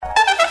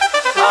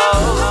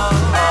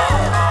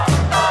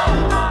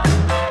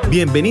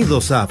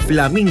Bienvenidos a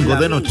Flamingo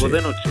de Noche,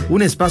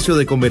 un espacio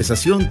de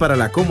conversación para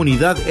la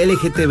comunidad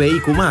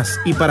LGTBIQ+,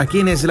 y para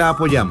quienes la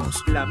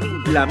apoyamos.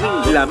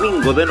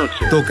 Flamingo de Noche.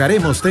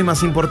 Tocaremos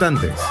temas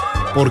importantes,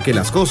 porque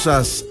las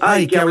cosas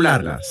hay que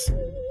hablarlas.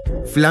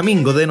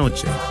 Flamingo de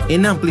Noche,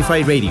 en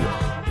Amplify Radio.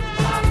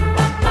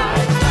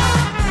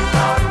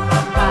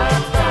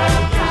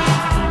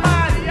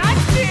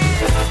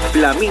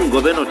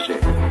 Flamingo de Noche.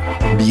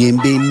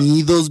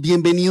 Bienvenidos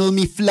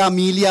mi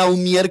familia a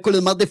un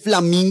miércoles más de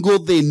Flamingo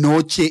de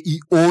Noche, y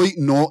hoy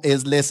no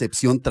es la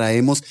excepción.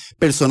 Traemos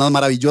personas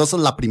maravillosas.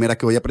 La primera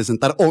que voy a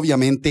presentar,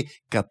 obviamente,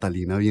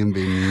 Catalina,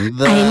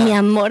 bienvenida. Ay, mi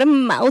amor,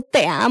 Mau,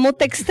 te amo,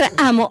 te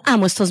amo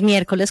estos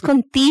miércoles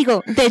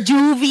contigo, de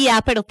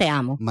lluvia, pero te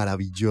amo.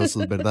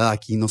 Maravillosos, ¿verdad?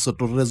 Aquí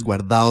nosotros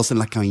resguardados en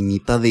la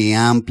cabinita de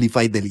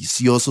Amplify,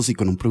 deliciosos y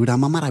con un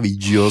programa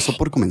maravilloso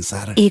por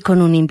comenzar. Y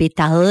con un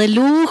invitado de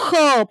lujo.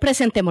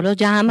 Presentémoslo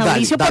ya,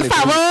 Mauricio, por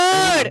favor.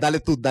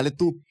 Dale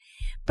tú.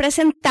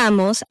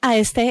 Presentamos a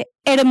este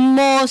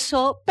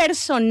hermoso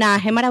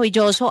personaje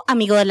maravilloso,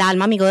 amigo del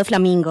alma, amigo de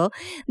Flamingo,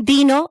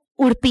 Dino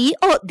Urpí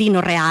o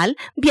Dino Real.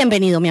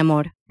 Bienvenido, mi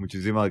amor.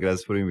 Muchísimas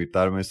gracias por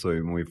invitarme.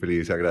 Estoy muy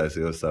feliz y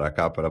agradecido de estar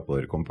acá para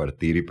poder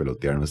compartir y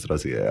pelotear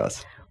nuestras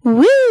ideas.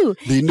 ¡Woo!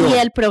 Dino. Y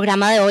el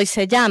programa de hoy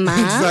se llama...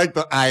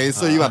 Exacto, a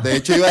eso iba. De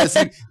hecho, iba a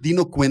decir,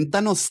 Dino,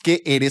 cuéntanos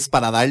qué eres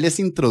para darles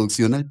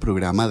introducción al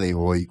programa de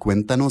hoy.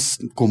 Cuéntanos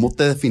cómo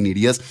te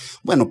definirías,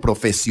 bueno,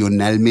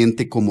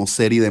 profesionalmente como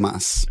ser y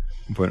demás.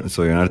 Bueno,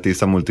 soy un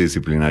artista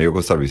multidisciplinario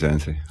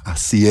costarricense.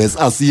 Así es.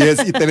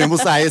 Y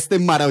tenemos a este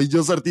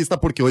maravilloso artista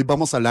porque hoy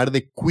vamos a hablar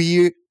de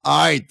queer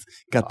art.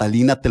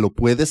 Catalina, ¿te lo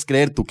puedes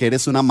creer? Tú que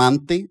eres un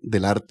amante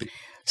del arte.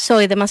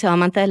 Soy demasiado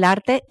amante del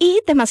arte y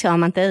demasiado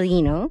amante de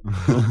Dino.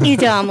 Y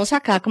llevamos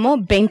acá como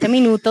 20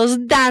 minutos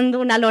dando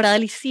una lora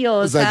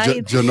deliciosa. O sea,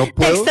 yo no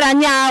puedo. Te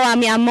extrañaba,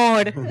 mi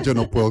amor. Yo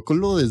no puedo con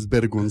lo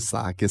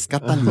desvergonzada que es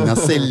Catalina.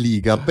 Se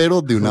liga,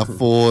 pero de una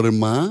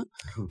forma...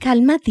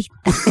 Calmadita.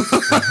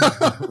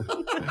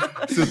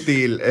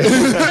 Sutil.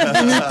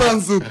 Ni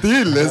tan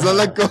sutil, esa es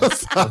la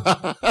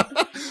cosa.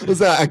 O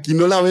sea, aquí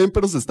no la ven,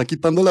 pero se está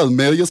quitando las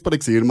medias para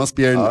exhibir más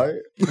pierna.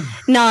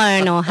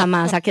 No,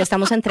 jamás. Aquí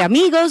estamos entre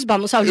amigos.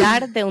 Vamos a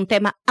hablar de un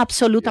tema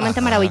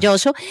absolutamente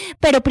maravilloso.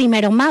 Pero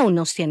primero, Mau,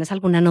 ¿nos tienes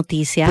alguna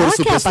noticia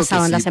que ha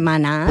pasado en la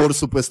semana? Por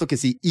supuesto que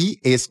sí. Y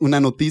es una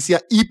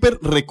noticia hiper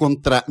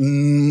recontra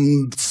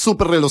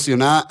súper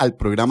relacionada al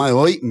programa de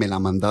hoy. Me la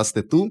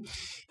mandaste tú.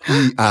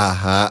 Y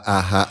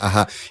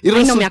ajá. Y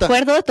resulta, no me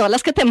acuerdo de todas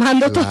las que te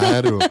mando.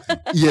 Claro.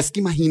 Y es que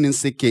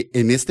imagínense que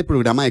en este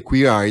programa de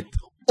Queer Art,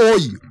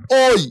 hoy,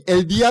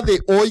 el día de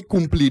hoy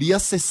cumpliría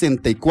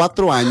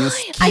 64 años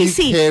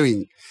Keith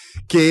Haring,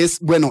 que es,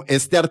 bueno,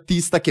 este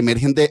artista que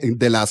emerge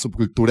de la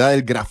subcultura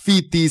del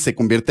graffiti, se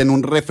convierte en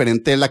un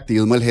referente del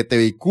activismo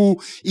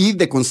LGTBIQ y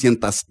de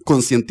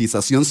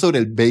concientización sobre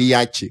el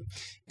VIH.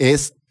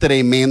 Es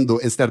tremendo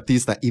este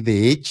artista y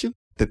de hecho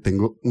te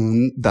tengo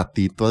un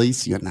datito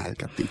adicional,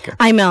 Katica.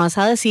 Ay, me vas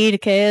a decir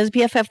que es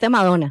BFF de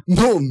Madonna.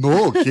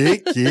 No,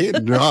 ¿qué?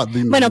 No,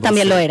 bueno, no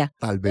también sé. Lo era.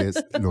 Tal vez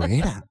lo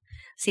era.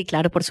 Sí,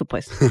 claro, por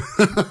supuesto.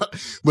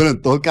 Bueno,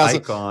 en todo caso.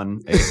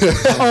 Icon.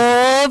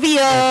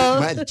 Obvio.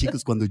 Bueno,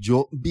 chicos, cuando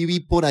yo viví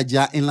por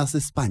allá en las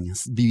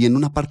Españas, viví en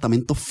un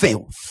apartamento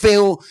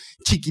feo,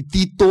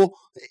 chiquitito,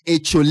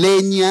 hecho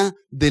leña,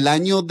 del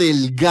año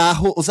del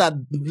gajo, o sea...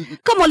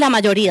 Como la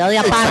mayoría de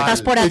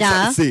apartas por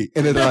allá. Sí,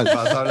 en el real.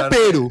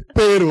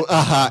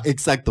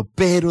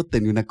 Pero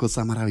tenía una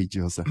cosa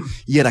maravillosa,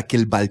 y era que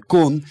el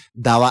balcón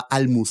daba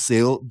al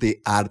Museo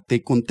de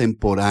Arte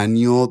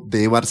Contemporáneo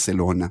de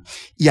Barcelona,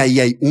 y ahí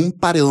hay un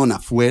paredón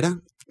afuera,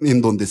 en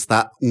donde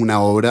está una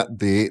obra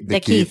de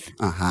Keith.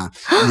 Ajá.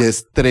 Y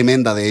es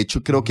tremenda. De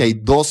hecho, creo que hay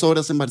 2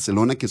 obras en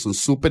Barcelona que son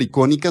súper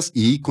icónicas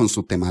y con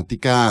su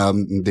temática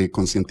de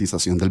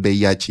concientización del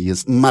VIH. Y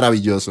es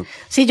maravilloso.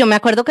 Sí, yo me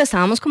acuerdo que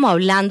estábamos como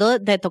hablando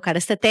de tocar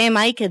este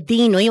tema y que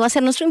Dino iba a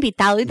ser nuestro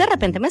invitado y de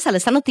repente me sale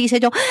esta noticia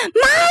y yo,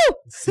 ¡Mau!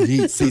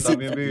 Sí. Yo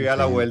también vivía a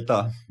la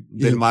vuelta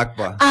del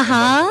MACBA.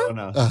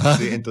 Ajá.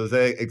 Sí,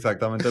 entonces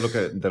exactamente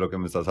de lo que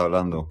me estás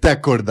hablando. ¿Te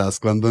acordás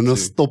cuando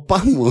nos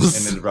topamos?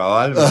 En el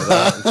Raval,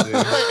 ¿verdad? Sí.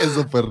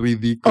 Eso fue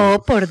ridículo.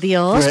 Oh, por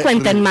Dios,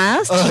 cuenten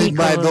más,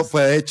 chicos. No,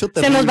 fue de hecho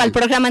terrible. Se nos va el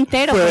programa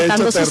entero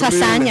contando sus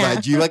hazañas.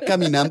 Yo iba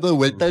caminando de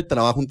vuelta del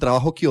trabajo, un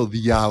trabajo que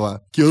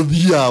odiaba.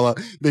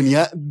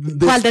 Venía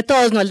 ¿Cuál de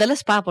todos? No el del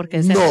spa, porque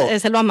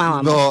ese lo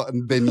amábamos. No,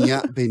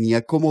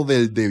 venía como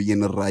del de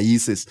bienes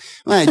raíces.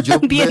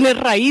 ¿Bienes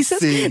raíces?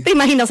 Sí. ¿Te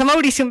imaginas a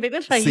Mauricio en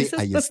bienes raíces? Sí,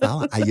 ahí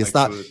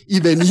estaba.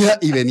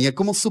 Y venía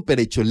como súper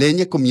hecho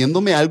leña,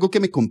 comiéndome algo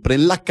que me compré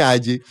en la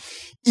calle.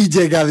 Y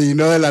llega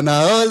Dino de la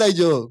nada, hola, y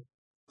yo,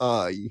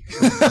 ay,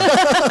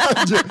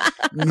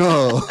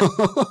 no,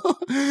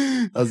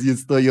 así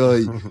estoy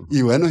hoy.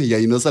 Y bueno, y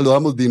ahí nos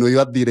saludamos. Dino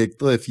iba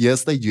directo de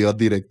fiesta y yo iba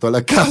directo a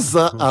la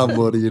casa a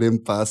morir en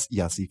paz. Y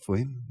así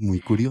fue, muy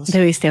curioso.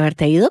 Debiste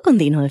haberte ido con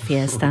Dino de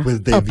fiesta.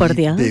 Pues oh, por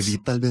Dios. Debí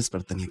tal vez,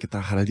 pero tenía que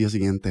trabajar al día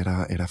siguiente,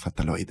 era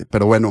fataloide.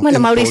 Pero bueno. Bueno,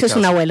 Mauricio es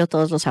un abuelo,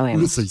 todos lo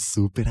sabemos. Soy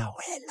súper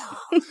abuelo.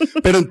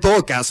 Pero en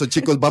todo caso,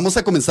 chicos, vamos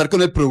a comenzar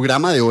con el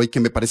programa de hoy, que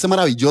me parece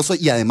maravilloso.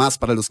 Y además,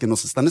 para los que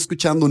nos están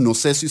escuchando, no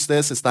sé si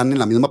ustedes están en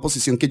la misma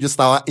posición que yo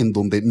estaba, en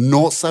donde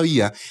no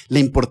sabía la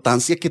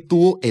importancia que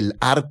tuvo el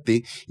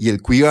arte y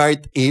el queer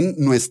art en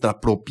nuestra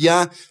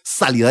propia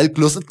salida del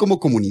closet como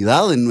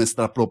comunidad, en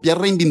nuestra propia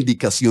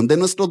reivindicación de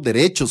nuestros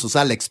derechos. O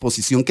sea, la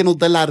exposición que nos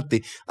da el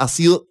arte ha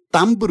sido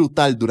tan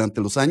brutal durante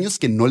los años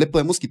que no le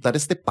podemos quitar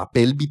este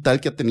papel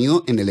vital que ha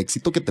tenido en el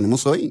éxito que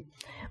tenemos hoy.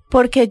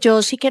 Porque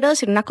yo sí quiero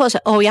decir una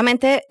cosa,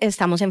 obviamente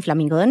estamos en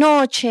Flamingo de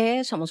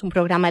Noche, somos un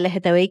programa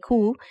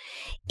LGTBIQ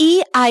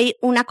y hay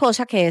una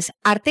cosa que es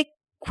arte,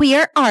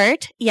 queer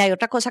art, y hay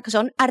otra cosa que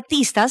son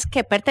artistas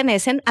que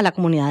pertenecen a la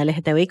comunidad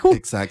LGTBIQ.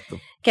 Exacto.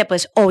 Que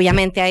pues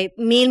obviamente hay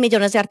 1.000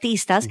 millones de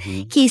artistas,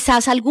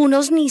 quizás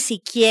algunos ni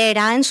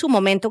siquiera en su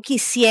momento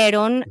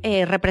quisieron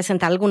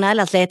representar alguna de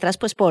las letras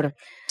pues por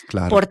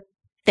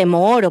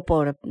temor o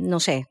por, no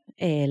sé,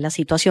 la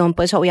situación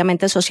pues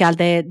obviamente social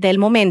del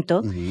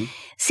momento.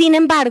 Sin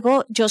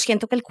embargo, yo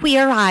siento que el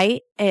queer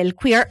art,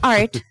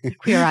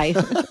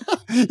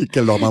 y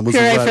que lo amamos.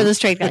 Queer art for the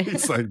straight guy.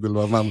 Exacto,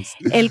 lo amamos.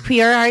 El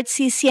queer art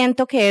sí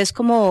siento que es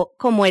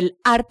como el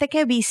arte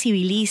que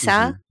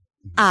visibiliza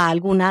a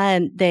alguna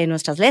de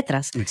nuestras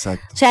letras.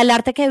 Exacto. O sea, el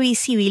arte que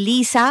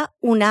visibiliza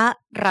una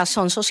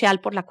razón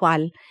social por la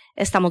cual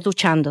estamos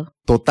luchando.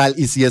 Total,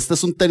 y si este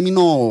es un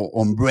término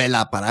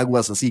umbrella,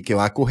 paraguas, así, que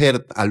va a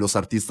acoger a los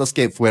artistas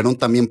que fueron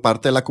también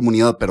parte de la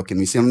comunidad, pero que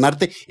no hicieron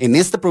arte, en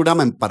este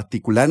programa en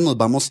particular nos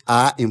vamos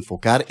a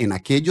enfocar en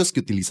aquellos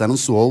que utilizaron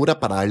su obra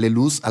para darle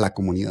luz a la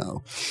comunidad.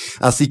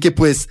 Así que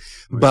pues,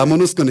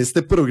 vámonos con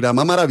este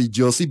programa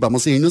maravilloso y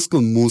vamos a irnos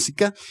con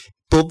música.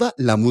 Toda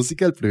la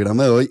música del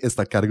programa de hoy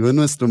está a cargo de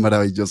nuestro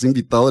maravilloso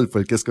invitado, él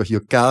fue el que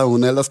escogió cada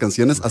una de las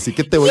canciones, así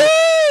que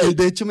él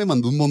de hecho me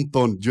mandó un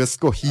montón, yo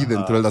escogí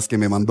dentro de las que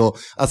me mandó,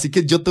 así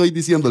que yo te voy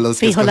diciendo las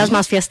que escogí, las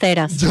más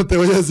fiesteras. Yo te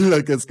voy a decir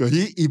la que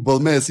escogí y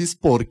vos me decís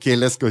por qué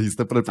la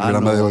escogiste para el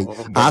programa de hoy.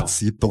 Bueno,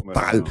 sí,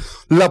 total. Bueno.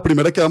 La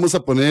primera que vamos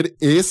a poner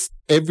es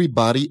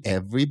Everybody.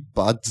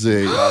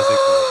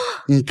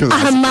 Un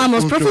clásico,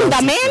 amamos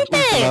profundamente.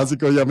 Un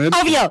clásico, obviamente.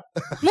 Obvio.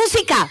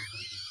 Música.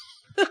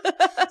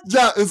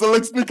 Ya, esa es la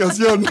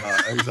explicación.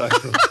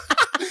 Exacto.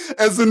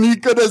 Es un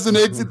ícono, es un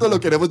éxito, lo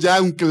queremos ya,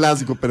 un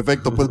clásico,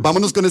 perfecto. Pues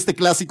vámonos con este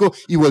clásico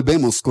y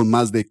volvemos con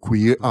más de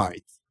Queer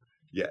Art.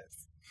 Yes.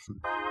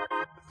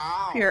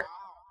 Queer.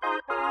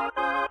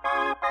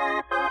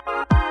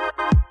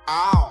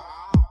 Oh.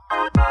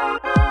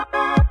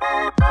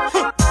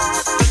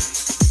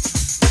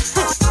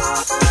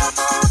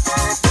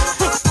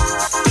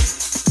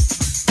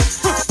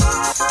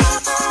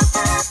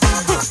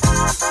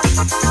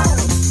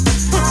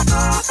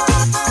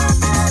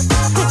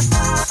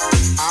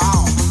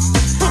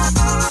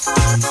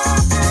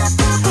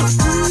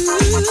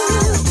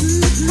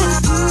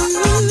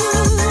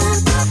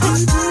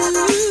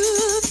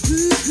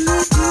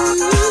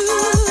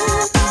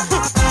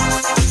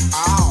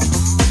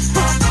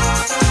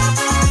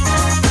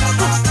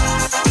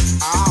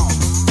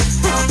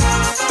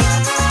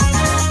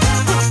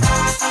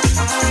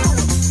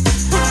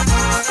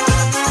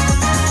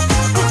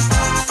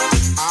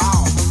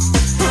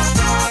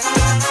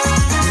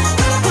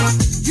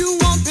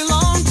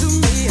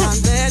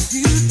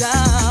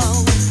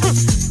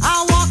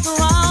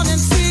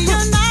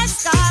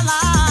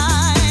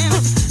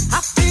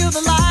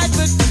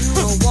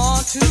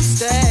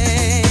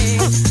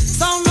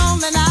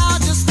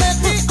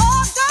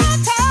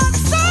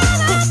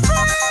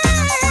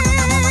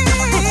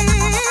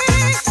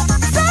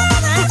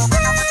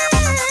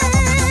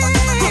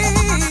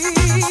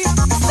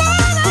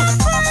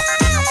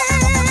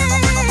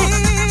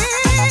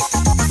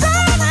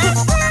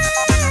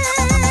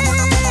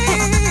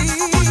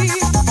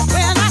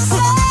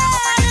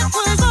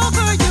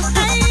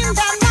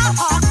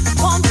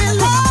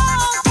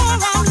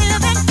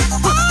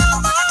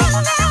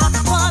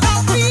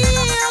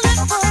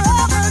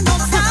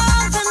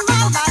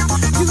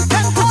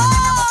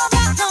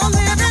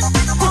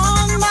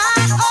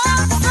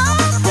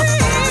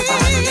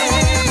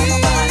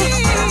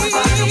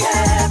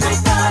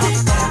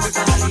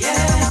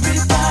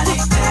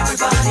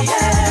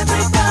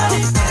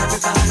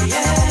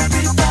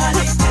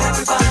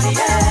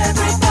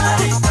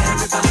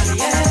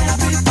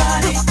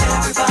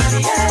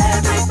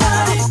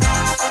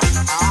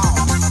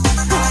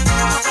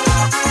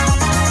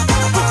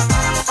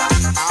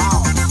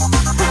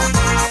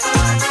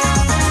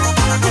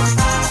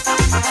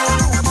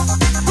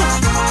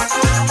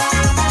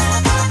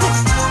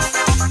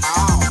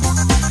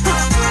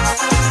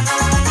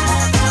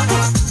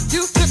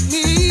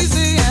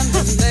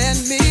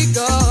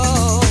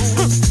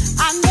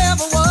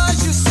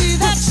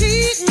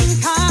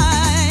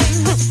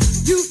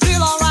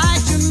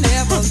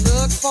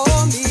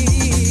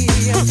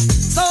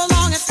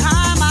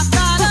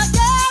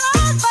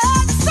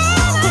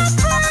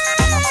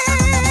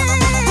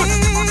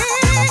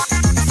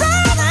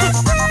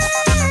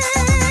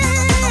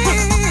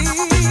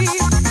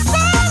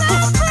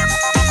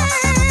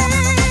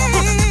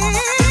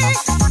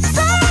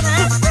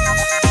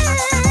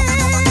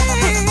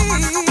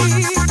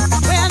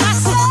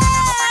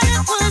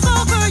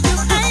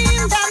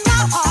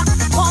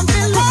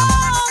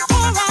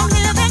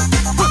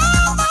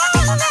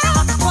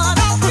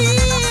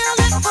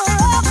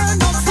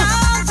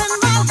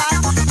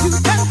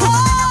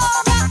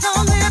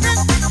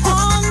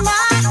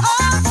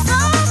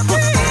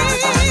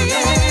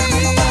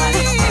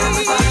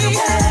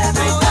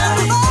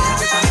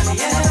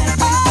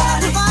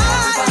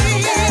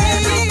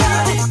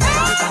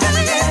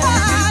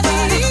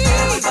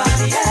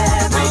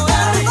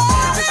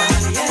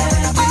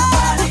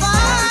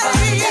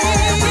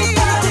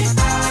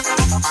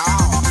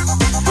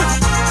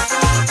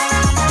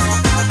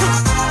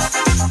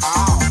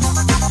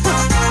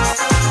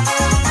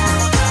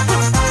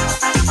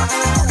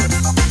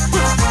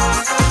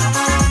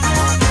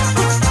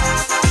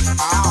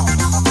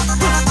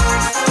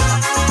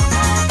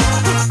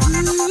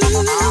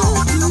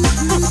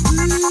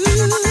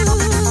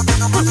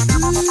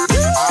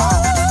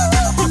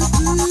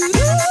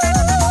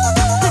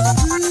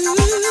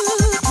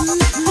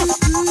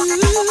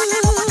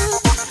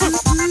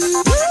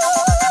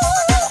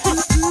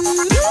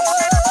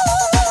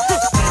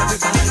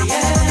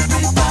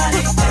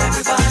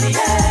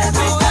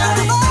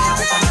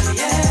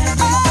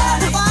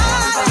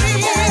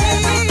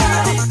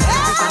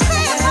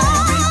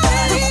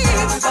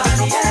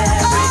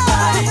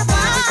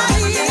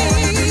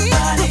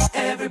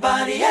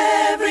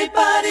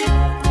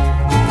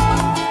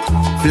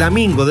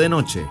 Flamingo de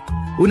Noche,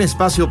 un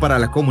espacio para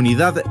la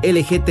comunidad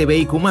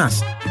LGTBIQ+,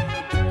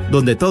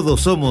 donde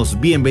todos somos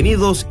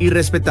bienvenidos y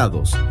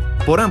respetados.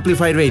 Por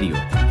Amplify Radio.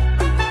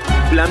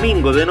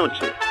 Flamingo de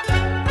Noche.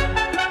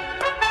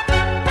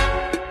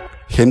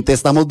 Gente,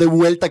 estamos de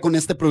vuelta con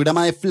este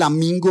programa de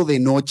Flamingo de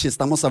Noche.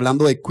 Estamos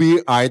hablando de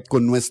Queer Art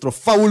con nuestro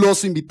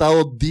fabuloso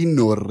invitado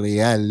Dino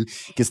Real,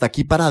 que está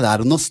aquí para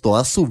darnos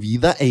toda su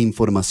vida e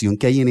información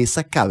que hay en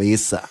esa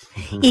cabeza.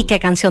 Y qué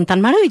canción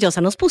tan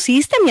maravillosa nos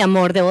pusiste, mi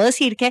amor. Debo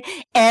decir que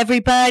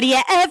everybody,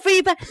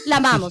 la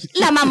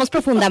amamos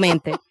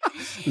profundamente.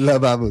 La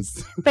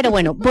amamos. Pero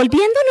bueno, volviendo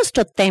a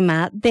nuestro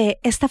tema de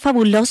esta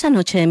fabulosa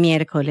noche de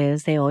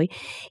miércoles de hoy,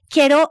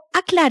 quiero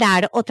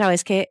aclarar otra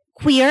vez que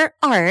queer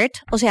art,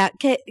 o sea,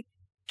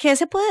 ¿qué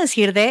se puede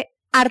decir de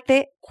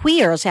arte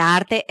queer, o sea,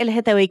 arte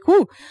LGTBIQ?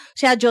 O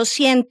sea, yo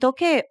siento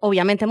que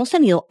obviamente hemos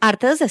tenido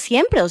arte desde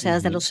siempre, o sea,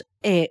 desde los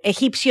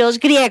egipcios,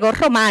 griegos,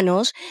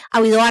 romanos, ha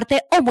habido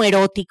arte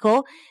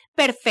homoerótico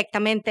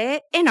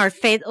perfectamente en our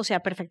faith, o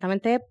sea,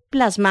 perfectamente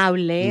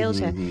plasmable, o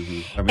sea.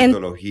 La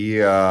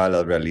mitología,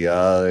 las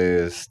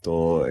realidades,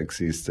 todo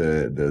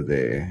existe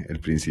desde el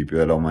principio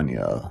de la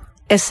humanidad.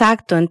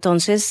 Exacto,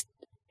 entonces,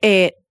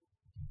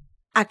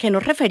 ¿a qué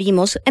nos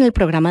referimos en el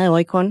programa de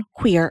hoy con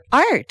queer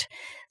art?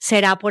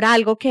 ¿Será por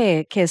algo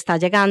que está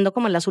llegando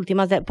como en las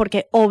últimas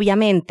porque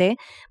obviamente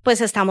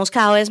pues estamos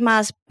cada vez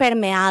más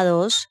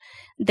permeados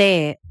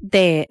de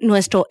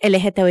nuestro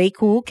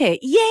LGTBIQ que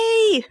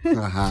 ¡yay!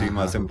 Ajá. Sí,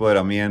 más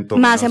empoderamiento.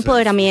 Más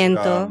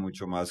empoderamiento. Censura,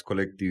 mucho más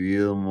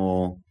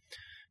colectivismo.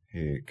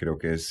 Creo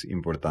que es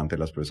importante,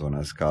 las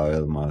personas cada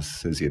vez más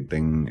se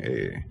sienten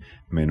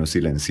menos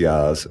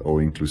silenciadas,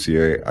 o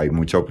inclusive hay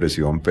mucha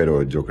opresión,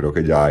 pero yo creo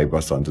que ya hay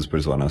bastantes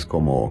personas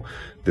como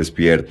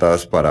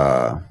despiertas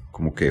para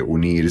como que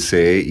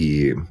unirse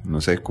y no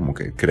sé, como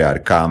que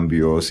crear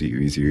cambios y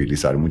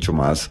visibilizar mucho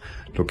más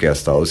lo que ha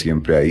estado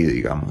siempre ahí,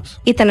 digamos.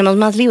 Y tenemos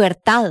más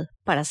libertad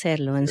para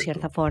hacerlo en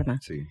cierta forma.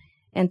 Sí.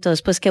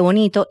 Entonces, pues qué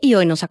bonito. Y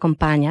hoy nos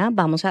acompaña,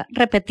 vamos a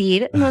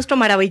repetir, nuestro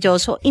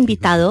maravilloso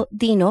invitado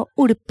Dino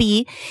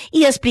Urpí.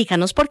 Y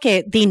explícanos por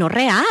qué Dino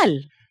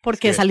Real, por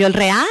qué salió el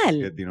Real.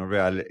 El Dino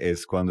Real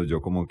es cuando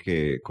yo como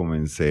que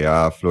comencé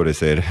a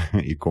florecer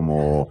y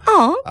como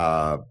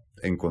a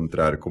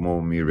encontrar como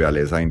mi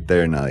realeza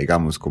interna,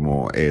 digamos,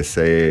 como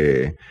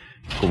ese...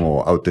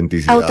 como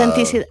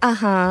autenticidad.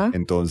 Ajá.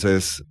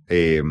 Entonces,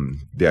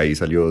 de ahí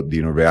salió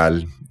Dino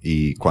Real.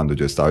 Y cuando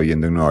yo estaba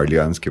viviendo en Nueva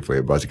Orleans, que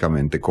fue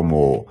básicamente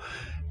como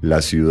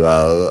la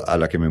ciudad a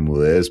la que me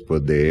mudé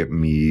después de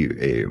mi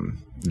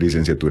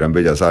licenciatura en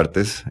Bellas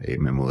Artes,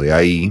 me mudé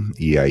ahí,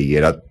 y ahí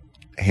era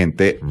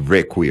gente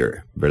re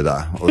queer,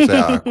 ¿verdad? O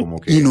sea,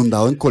 como que...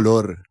 inundado en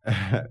color.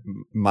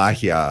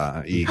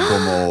 Magia y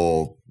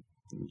como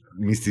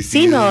misticismo.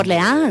 Sí, Nueva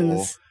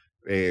Orleans.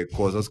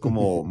 Cosas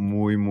como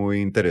muy,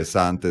 muy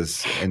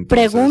interesantes. Entonces,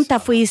 pregunta,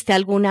 ¿fuiste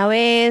alguna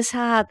vez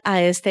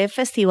a este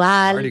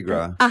festival? Mardi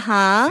Gras.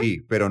 Ajá.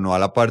 Sí, pero no a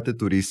la parte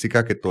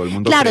turística que todo el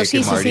mundo cree que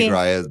Mardi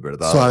Gras es,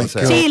 ¿verdad? O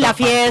sea, sí, la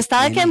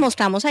fiesta de que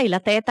mostramos ahí la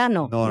teta,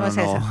 no es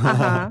esa.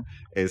 Ajá.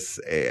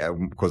 Es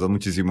cosas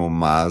muchísimo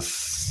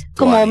más...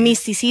 como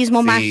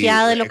misticismo,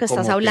 magia, de lo que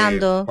estás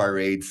hablando.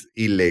 Parades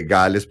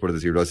ilegales, por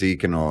decirlo así,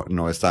 que no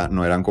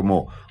eran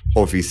como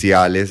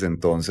oficiales,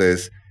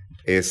 entonces...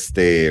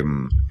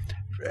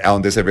 a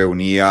donde se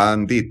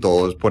reunían y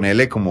todos,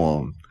 ponele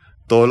como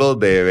todos los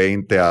de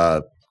 20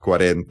 a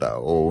 40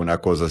 o una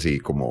cosa así,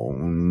 como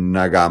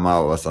una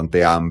gama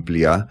bastante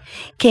amplia.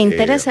 Qué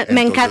interesante,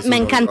 me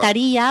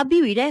encantaría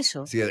vivir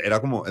eso. Sí, era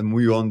como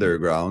muy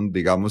underground,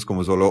 digamos,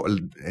 como solo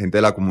gente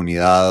de la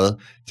comunidad.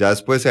 Ya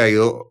después se ha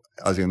ido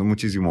haciendo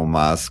muchísimo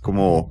más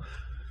como...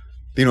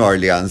 Nueva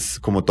Orleans,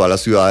 como todas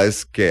las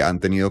ciudades que han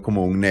tenido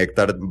como un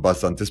néctar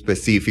bastante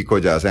específico,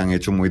 ya se han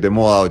hecho muy de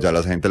moda, o ya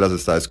la gente las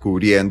está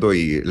descubriendo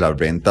y la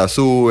renta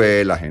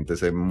sube, la gente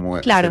se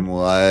muda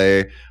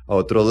a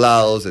otros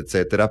lados,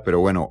 etcétera. Pero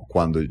bueno,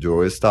 cuando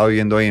yo estaba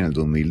viviendo ahí en el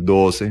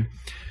 2012...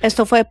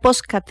 ¿Esto fue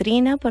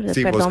post-Katrina?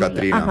 Sí,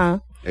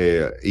 post-Katrina.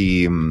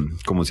 Y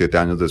como 7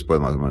 años después,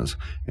 más o menos.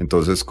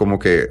 Entonces, como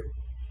que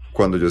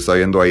cuando yo estaba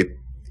viendo ahí,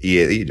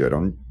 y yo era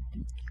un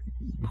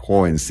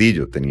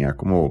jovencillo, tenía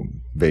como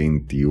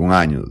 21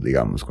 años,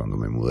 digamos, cuando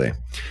me mudé,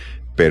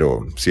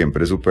 pero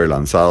siempre súper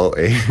lanzado.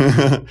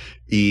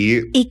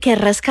 ¿Y qué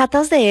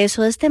rescatas de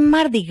eso, de este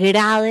Mardi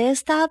Gras, de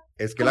esta...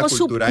 Es que la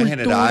cultura en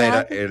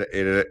general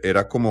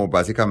era como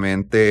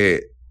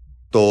básicamente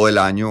todo el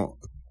año,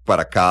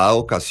 para cada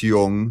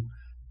ocasión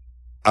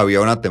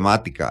había una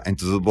temática,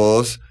 entonces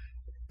vos...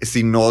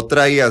 si no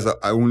traías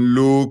un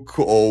look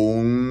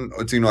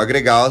si no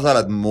agregabas a la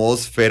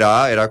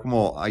atmósfera, era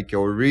como, ay, qué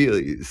aburrido,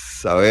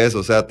 ¿sabes?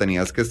 O sea,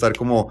 tenías que estar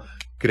como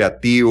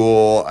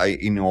creativo,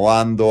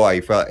 innovando.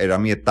 Era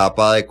mi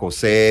etapa de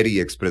coser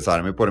y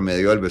expresarme por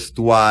medio del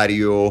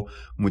vestuario,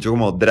 mucho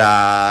como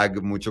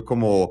drag, mucho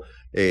como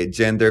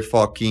gender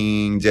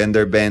fucking,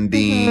 gender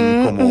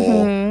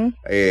bending,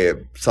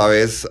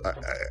 ¿sabes?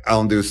 A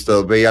donde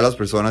usted veía a las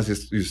personas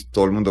y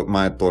todo el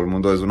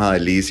mundo es una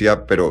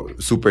delicia, pero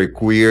súper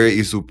queer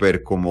y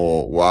súper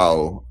como,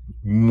 wow,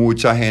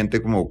 mucha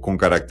gente como con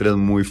caracteres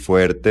muy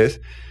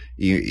fuertes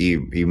y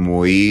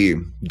muy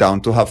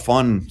down to have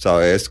fun,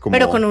 ¿sabes? Como,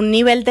 pero con un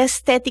nivel de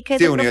estética y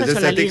sí, de un nivel de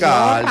profesionalismo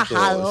estética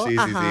alto, sí.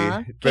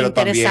 Qué Pero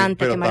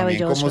interesante, también, qué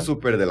maravilloso. como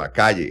súper de la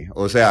calle,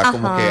 o sea,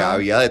 como que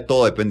había de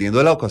todo, dependiendo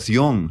de la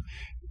ocasión.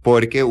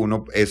 Porque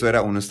uno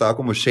estaba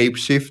como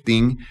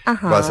shape-shifting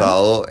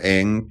basado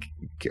en,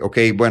 ok,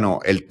 bueno,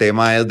 el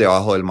tema es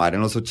Debajo del Mar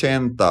en los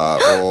 80,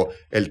 o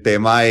el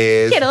tema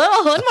es... Quiero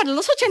Debajo del Mar en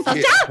los 80, sí,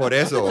 ¡ya! Por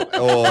eso,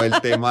 o el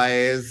tema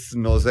es,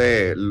 no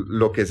sé,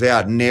 lo que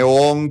sea,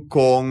 neón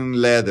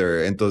con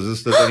leather, entonces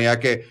usted tenía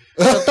que...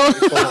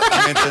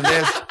 ¿me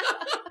entendés?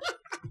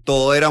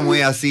 Todo era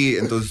muy así,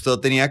 entonces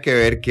usted tenía que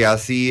ver qué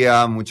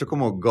hacía, mucho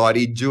como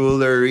gaudy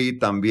jewelry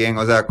también,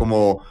 o sea,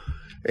 como...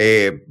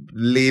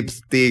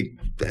 lipstick,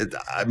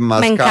 mascara,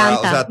 me encanta,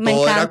 o sea,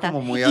 todo era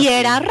como muy así. Y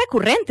era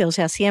recurrente, o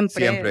sea,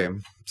 siempre,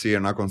 sí, era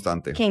una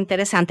constante. Qué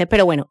interesante,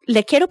 pero bueno,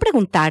 le quiero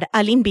preguntar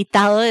al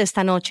invitado de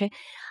esta noche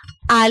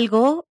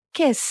algo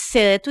que sé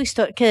de tu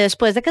historia, que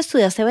después de que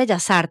estudiaste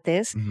Bellas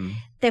Artes,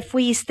 te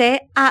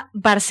fuiste a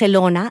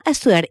Barcelona a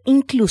estudiar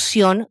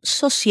inclusión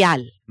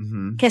social.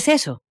 ¿Qué es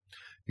eso?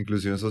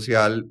 Inclusión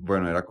social,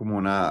 bueno, era como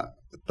una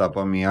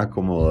etapa mía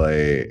como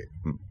de...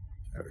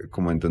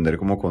 como entender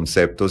como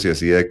conceptos y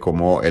así de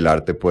cómo el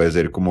arte puede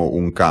ser como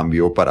un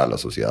cambio para la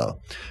sociedad.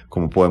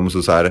 Cómo podemos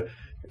usar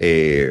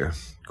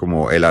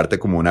como el arte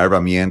como una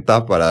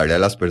herramienta para darle a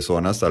las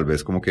personas tal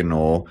vez como que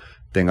no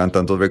tengan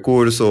tantos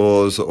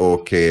recursos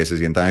o que se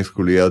sientan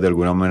excluidas de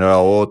alguna manera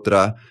u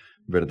otra,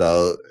 ¿verdad?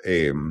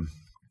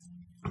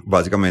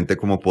 Básicamente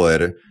como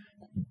poder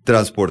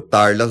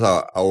transportarlas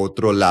a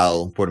otro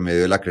lado por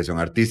medio de la creación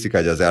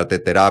artística, ya sea arte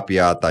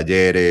terapia,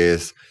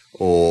 talleres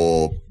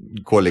o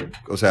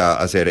sea,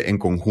 hacer en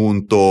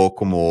conjunto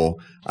como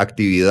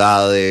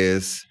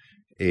actividades,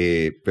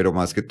 pero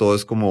más que todo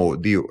es como,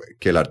 digo,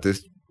 que el arte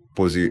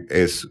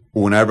es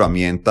una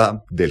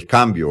herramienta del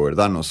cambio,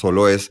 ¿verdad? No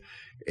solo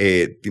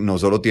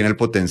tiene el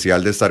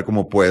potencial de estar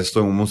como puesto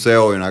en un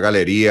museo, en una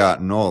galería,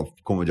 no,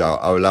 como ya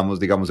hablamos,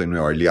 digamos, en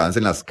Nueva Orleans,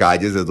 en las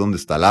calles es donde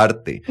está el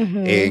arte,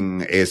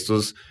 en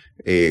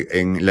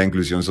la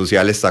inclusión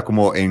social está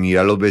como en ir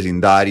a los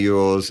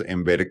vecindarios,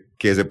 en ver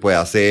qué se puede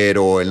hacer,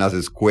 o en las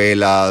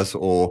escuelas,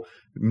 o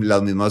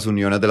las mismas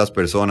uniones de las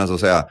personas, o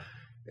sea,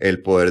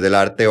 el poder del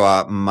arte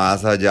va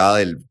más allá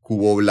del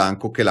cubo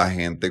blanco que la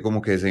gente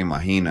como que se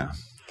imagina.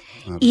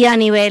 Y a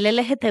nivel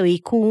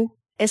LGTBIQ,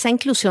 esa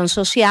inclusión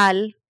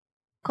social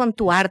con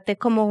tu arte,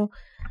 ¿cómo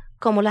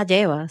la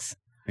llevas?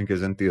 ¿En qué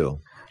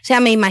sentido? O sea,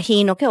 me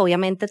imagino que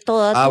obviamente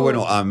todas...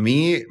 Bueno, a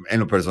mí en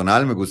lo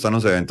personal me gustan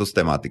los eventos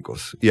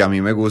temáticos y a mí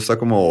me gusta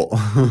como,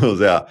 o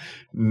sea,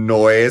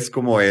 no es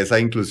como esa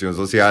inclusión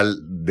social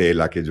de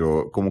la que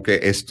yo como que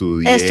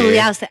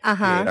Estudiaste,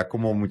 ajá. Era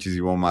como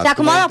muchísimo más. O sea,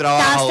 ¿cómo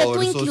adaptaste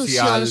tu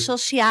inclusión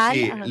social?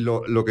 Sí,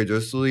 lo que yo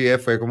estudié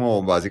fue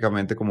como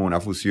básicamente como una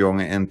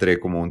fusión entre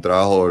como un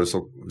trabajador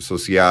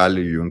social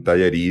y un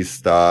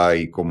tallerista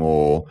y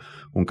como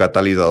un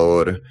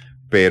catalizador,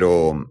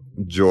 pero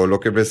yo lo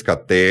que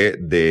rescaté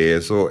de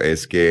eso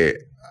es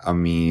que a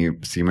mí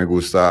sí me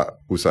gusta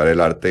usar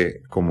el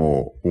arte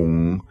como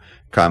un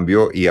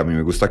cambio y a mí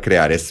me gusta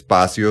crear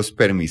espacios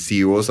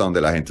permisivos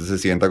donde la gente se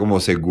sienta como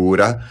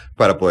segura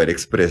para poder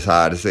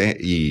expresarse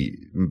y,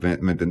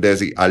 ¿me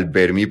entendés? Y al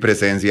ver mi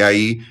presencia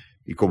ahí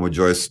y como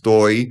yo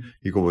estoy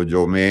y como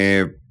yo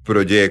me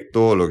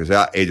proyecto o lo que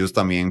sea, ellos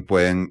también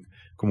pueden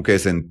como que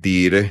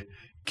sentir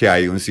que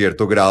hay un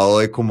cierto grado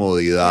de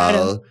comodidad.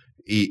 Claro.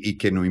 Y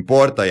que no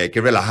importa, y hay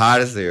que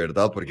relajarse,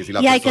 ¿verdad? Porque si la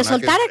hay que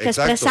soltar, hay que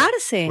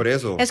expresarse. Por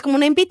eso. Es como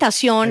una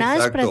invitación a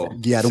expresar.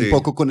 Guiar un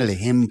poco con el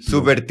ejemplo.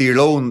 Subvertir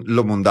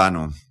lo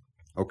mundano,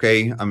 ¿ok?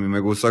 A mí me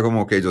gusta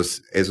como que eso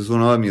es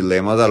uno de mis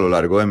lemas a lo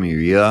largo de mi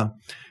vida.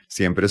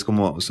 Siempre es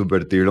como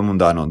subvertir lo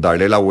mundano,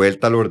 darle la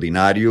vuelta al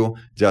ordinario,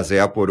 ya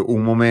sea por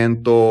un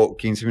momento,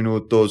 15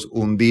 minutos,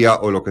 un día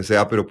o lo que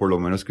sea, pero por lo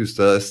menos que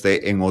usted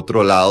esté en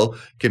otro lado,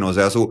 que no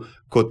sea su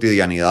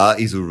cotidianidad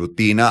y su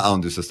rutina, a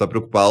donde usted está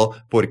preocupado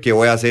por qué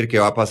voy a hacer, qué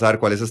va a pasar,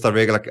 cuál es esta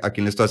regla, a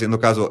quién le estoy haciendo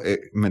caso,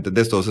 ¿me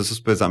entiendes? Todos esos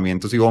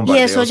pensamientos y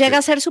bombardeos. Y eso llega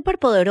a ser súper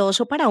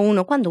poderoso para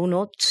uno cuando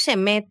uno se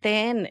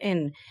mete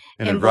en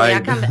el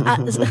ride.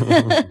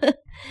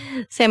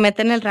 Se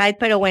mete en el ride,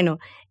 pero bueno.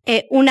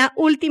 Una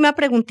última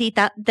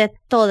preguntita de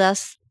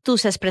todas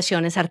tus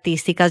expresiones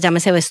artísticas,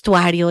 llámese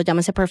vestuario,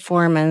 llámese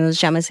performance,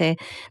 llámese...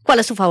 ¿Cuál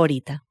es tu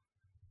favorita?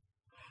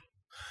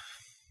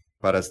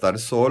 Para estar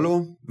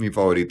solo, mi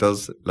favorita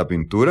es la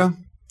pintura.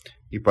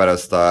 Y para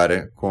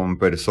estar con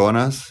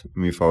personas,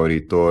 mi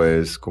favorito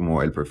es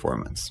como el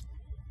performance.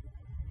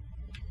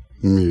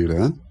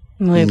 Mira.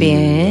 Muy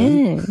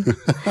bien.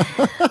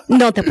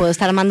 No te puedo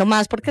estar amando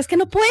más porque es que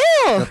no puedo.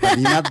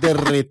 Catalina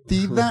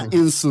derretida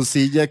en su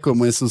silla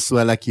como es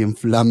usual aquí en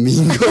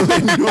Flamingo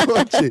de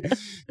Noche.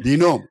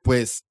 Dino,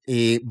 pues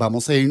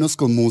vamos a irnos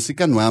con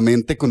música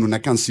nuevamente con una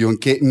canción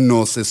que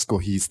nos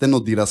escogiste.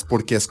 Nos dirás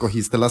por qué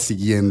escogiste la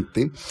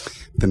siguiente.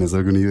 ¿Tenés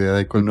alguna idea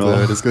de cuál puede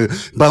haber escogido?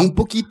 Va un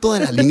poquito de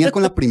la línea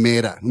con la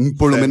primera.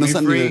 Por lo menos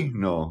a nivel...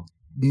 No.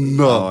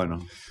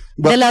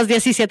 De las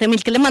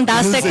 17,000 que le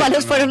mandaste,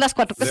 ¿cuáles fueron las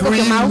 4 que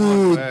escogió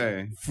Mau?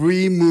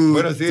 Free Mood.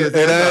 Bueno, sí, es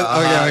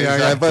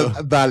esa. Pues,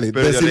 dale.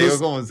 Pero yo le digo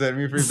como Set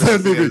Me Free.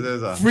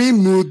 Free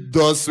Mood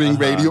 2 Swing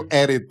Radio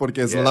Edit,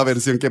 porque esa es la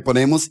versión que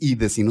ponemos. Y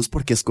decinos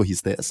por qué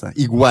escogiste esa.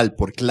 Igual,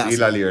 por clásico. Y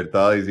La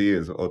Libertad, y sí,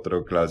 es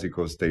otro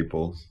clásico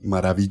staple.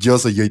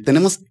 Maravilloso. Y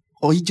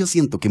hoy yo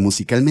siento que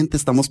musicalmente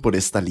estamos por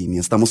esta línea.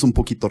 Estamos un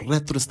poquito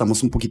retro,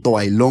 estamos un poquito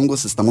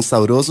bailongos, estamos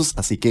sabrosos,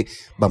 así que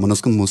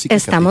vámonos con música.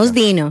 Estamos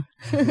Dino.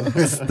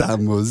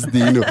 Estamos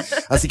Dino.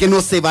 Así que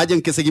no se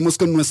vayan, que seguimos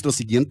con nuestro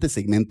siguiente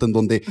segmento en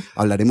donde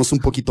hablaremos un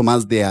poquito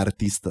más de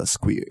artistas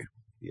queer.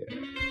 Yeah.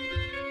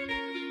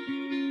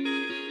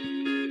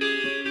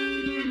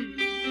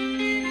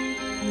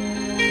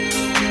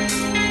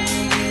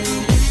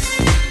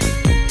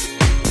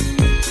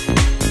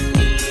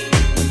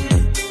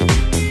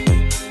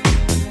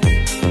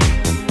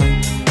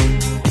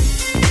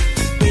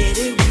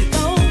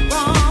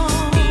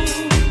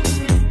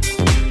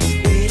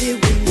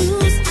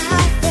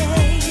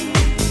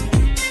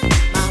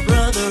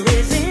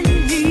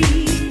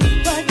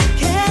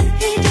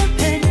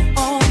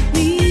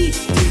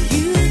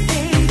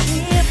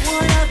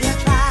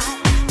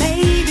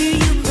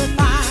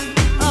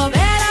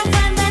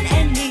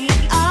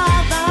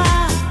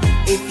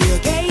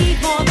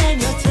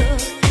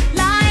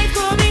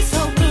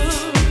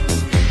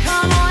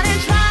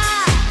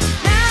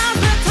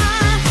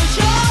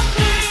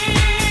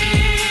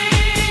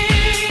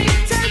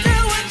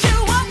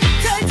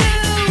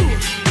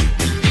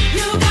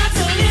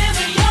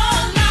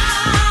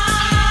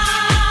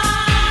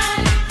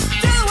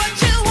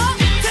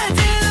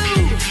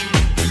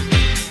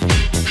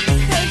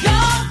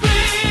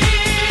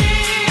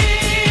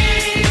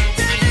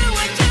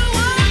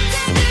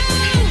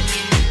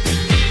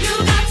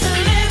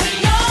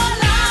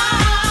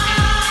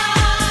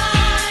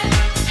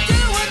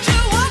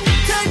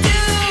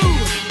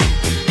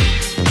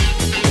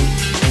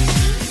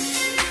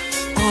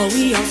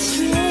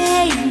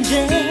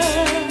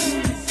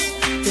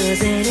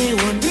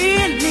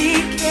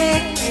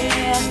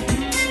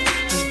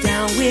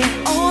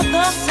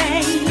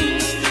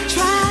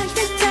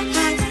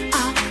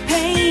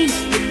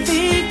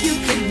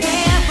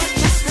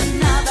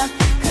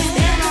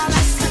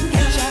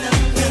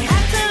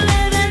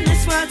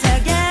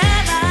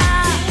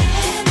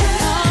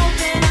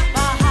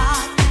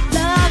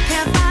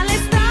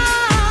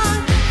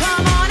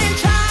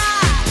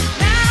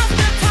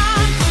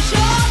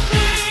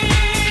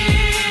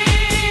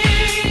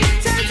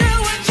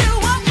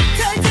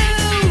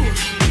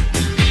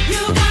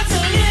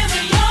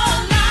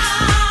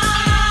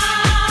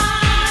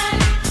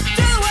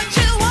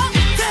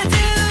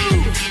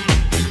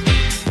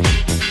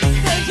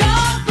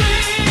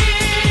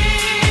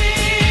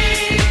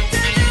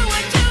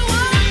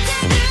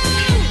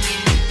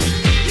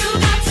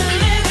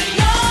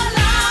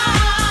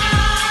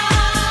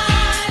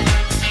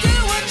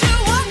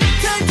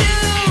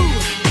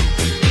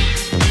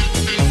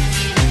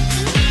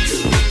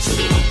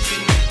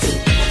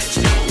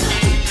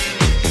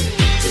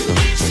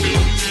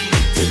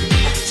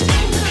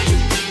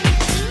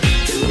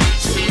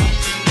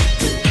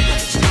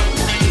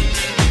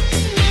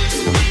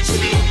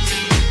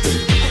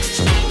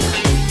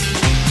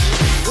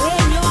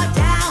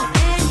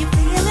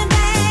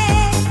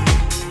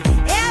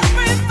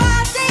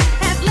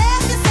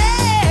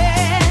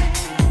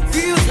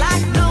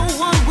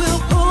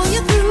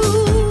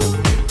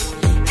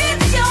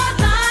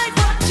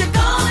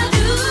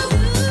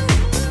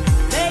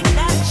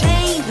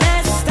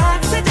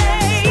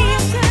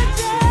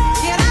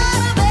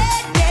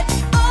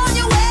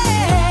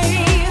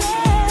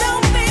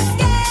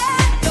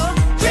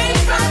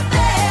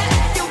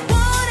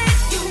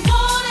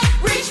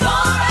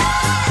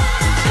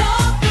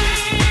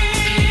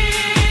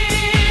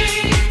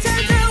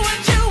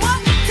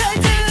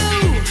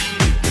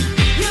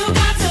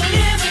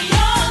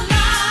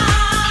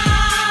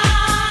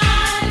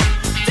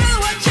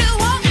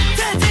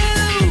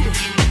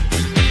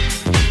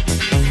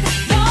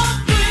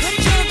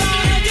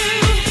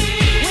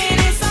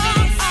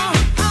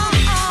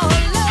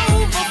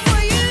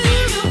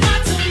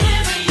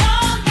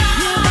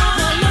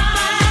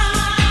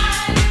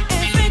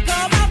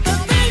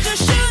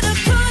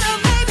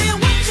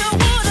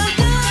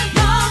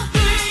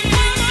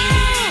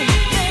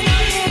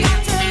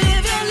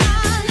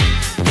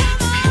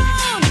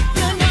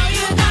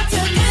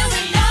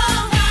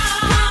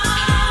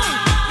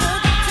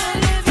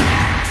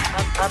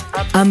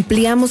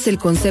 Ampliamos el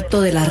concepto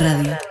de la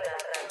radio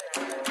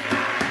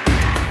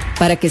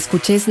para que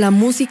escuches la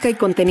música y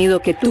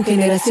contenido que tu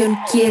generación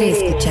quiere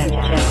escuchar.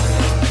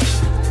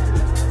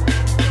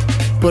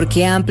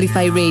 Porque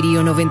Amplify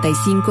Radio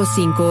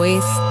 95.5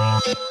 es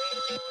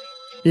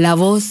la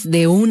voz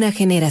de una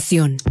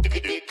generación.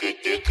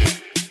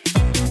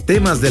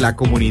 Temas de la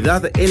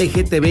comunidad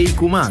LGTBIQ+.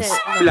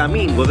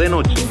 Flamingo de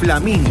noche.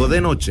 Flamingo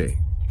de noche.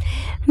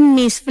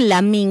 Mis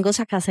flamingos,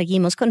 acá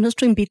seguimos con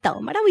nuestro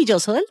invitado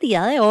maravilloso del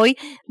día de hoy,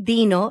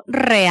 Dino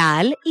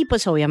Real, y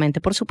pues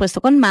obviamente, por supuesto,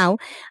 con Mau.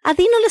 A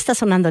Dino le está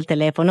sonando el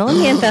teléfono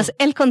mientras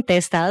él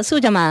contesta su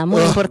llamada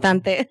muy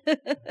importante.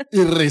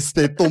 Y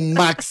respeto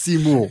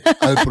máximo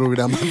al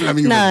programa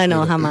Flamingo.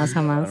 No, jamás.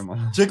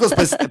 Chicos,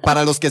 pues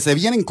para los que se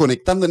vienen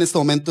conectando en este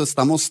momento,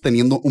 estamos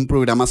teniendo un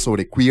programa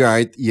sobre queer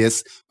art y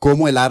es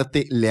cómo el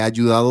arte le ha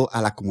ayudado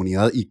a la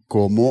comunidad y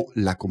cómo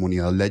la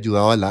comunidad le ha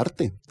ayudado al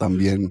arte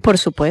también. Por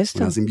supuesto.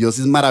 Una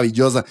simbiosis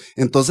maravillosa.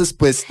 Entonces,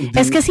 pues...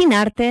 Es que sin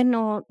arte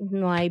no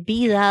hay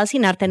vida,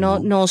 sin arte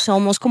no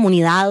somos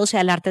comunidad, o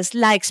sea, el arte es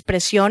la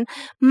expresión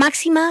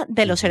máxima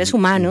de los seres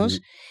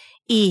humanos.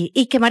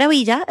 Y qué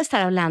maravilla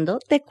estar hablando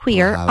de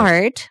queer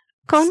art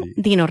con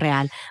Dino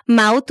Real.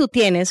 Mau, tú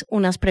tienes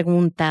unas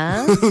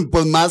preguntas.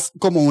 Pues más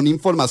como una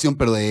información,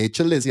 pero de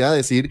hecho les iba a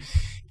decir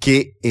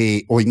que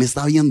hoy me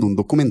estaba viendo un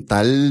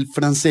documental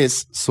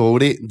francés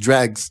sobre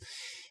drags.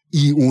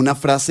 Y una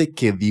frase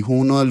que dijo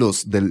uno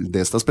de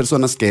estas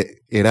personas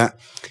que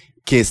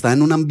está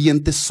en un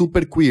ambiente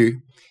súper queer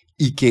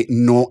y que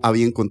no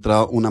había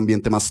encontrado un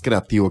ambiente más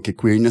creativo, que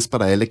queerness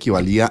para él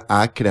equivalía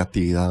a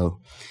creatividad.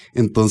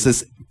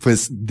 Entonces,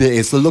 pues de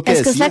eso es lo que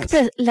decías. Es que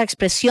es la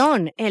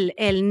expresión,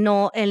 el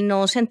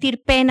no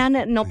sentir pena,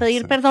 no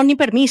pedir perdón ni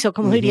permiso,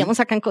 como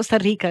diríamos acá en Costa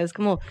Rica. Es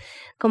como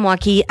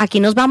aquí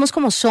nos vamos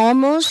como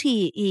somos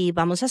y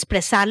vamos a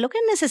expresar lo que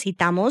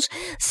necesitamos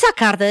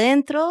sacar de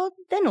dentro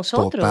de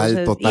nosotros.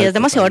 Y es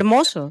demasiado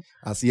hermoso.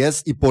 Así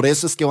es, y por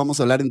eso es que vamos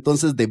a hablar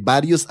entonces de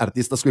varios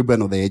artistas queer.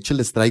 Bueno, de hecho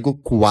les traigo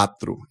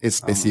 4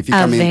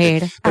 específicamente. A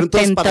ver, pero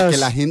entonces, atentos. para que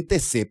la gente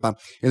sepa,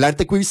 el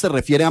arte queer se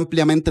refiere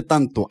ampliamente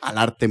tanto al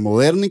arte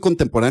moderno y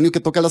contemporáneo que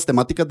toca las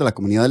temáticas de la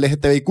comunidad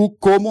LGTBIQ,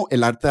 como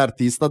el arte de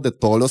artistas de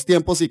todos los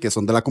tiempos y que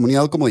son de la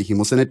comunidad, como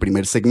dijimos en el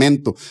primer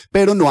segmento.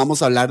 Pero no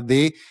vamos a hablar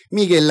de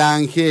Miguel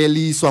Ángel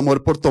y su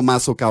amor por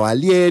Tommaso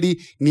Cavalieri,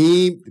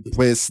 ni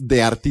pues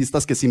de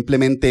artistas que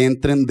simplemente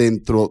entren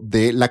dentro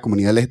de la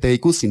comunidad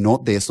LGTBIQ,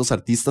 sino de estos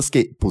artistas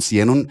que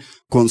pusieron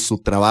con su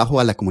trabajo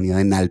a la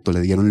comunidad en alto,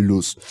 le dieron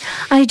luz.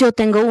 Ay, yo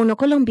tengo uno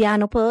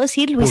colombiano, puedo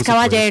decir, Luis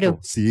Caballero.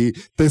 Sí,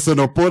 te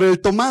sonó por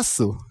el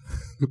Tommaso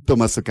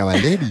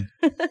Cavalieri.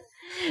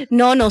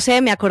 No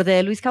sé, me acordé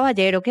de Luis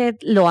Caballero, que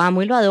lo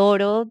amo y lo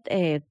adoro,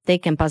 de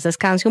que en paz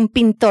descanse, un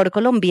pintor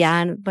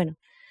colombiano. Bueno,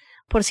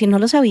 por si no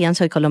lo sabían,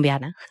 soy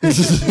colombiana.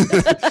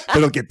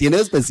 Pero ¿qué tiene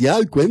de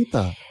especial?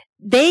 Cuenta.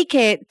 De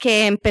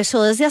que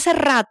empezó desde hace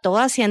rato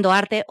haciendo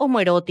arte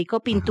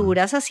homoerótico,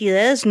 pinturas así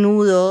de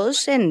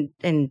desnudos en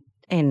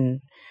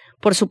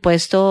por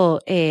supuesto,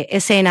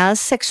 escenas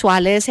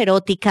sexuales,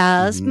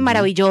 eróticas,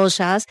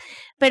 maravillosas,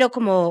 pero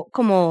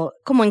como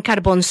en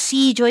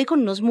carboncillo y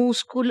con unos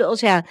músculos. O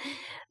sea,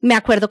 me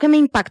acuerdo que me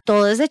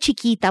impactó desde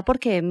chiquita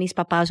porque mis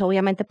papás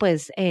obviamente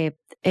pues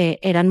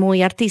eran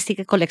muy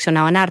artísticos,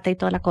 coleccionaban arte y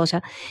toda la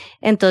cosa.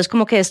 Entonces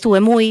como que estuve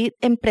muy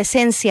en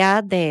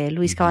presencia de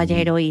Luis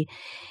Caballero y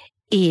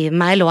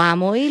madre, lo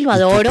amo y lo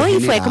adoro, y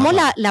fue como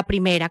la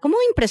primera como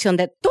impresión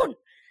de ¡tum!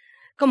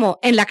 Como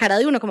en la cara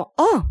de uno, como,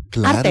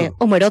 claro, arte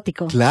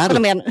homoerótico. Claro.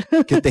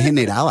 ¿Qué te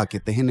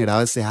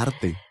generaba ese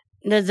arte?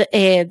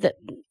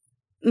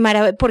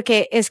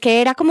 Porque es que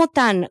era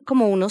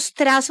como unos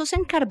trazos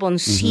en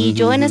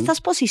carboncillo, en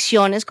estas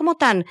posiciones como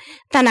tan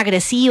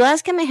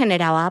agresivas, que me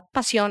generaba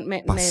pasión.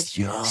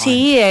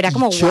 Sí, era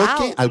como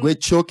choque, wow. Algo de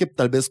choque,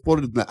 tal vez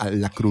por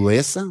la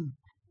crudeza.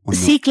 ¿O no?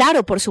 Sí,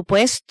 claro, por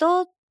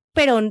supuesto,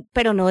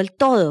 pero no del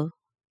todo.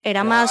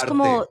 Era más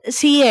como,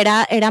 sí,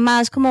 era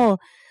más como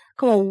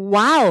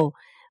wow.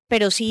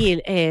 Pero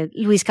sí,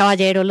 Luis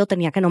Caballero lo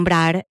tenía que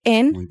nombrar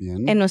en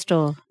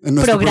nuestro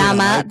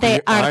programa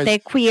de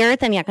arte queer.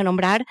 Tenía que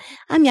nombrar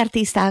a mi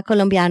artista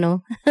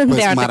colombiano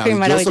de arte queer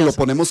maravilloso. Lo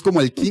ponemos como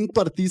el 5º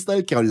artista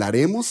del que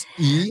hablaremos.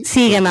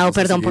 Sigue, Mau,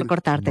 perdón por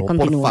cortarte. No,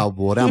 continúa. Por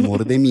favor,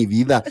 amor de mi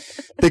vida.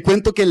 Te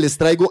cuento que les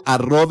traigo a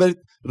Robert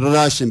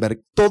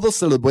Rauschenberg. Todos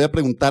se los voy a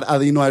preguntar a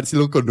Dino a ver si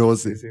lo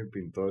conoce. Sí,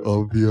 pintor.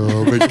 Obvio,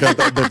 me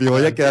encanta. Me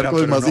voy a quedar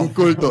con el más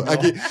inculto.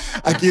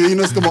 Aquí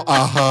Dino es como,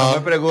 ajá. No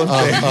me pregunte.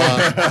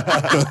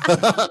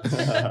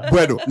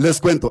 Bueno,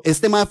 les cuento.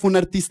 Este man fue un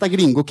artista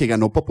gringo que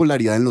ganó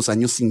popularidad en los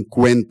años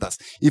 50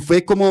 y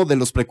fue como de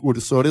los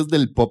precursores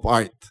del pop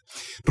art.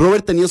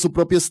 Robert tenía su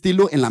propio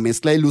estilo en la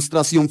mezcla de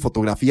ilustración,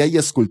 fotografía y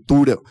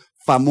escultura,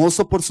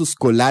 famoso por sus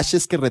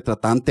collages que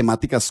retrataban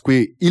temáticas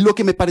queer. Y lo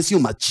que me pareció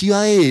más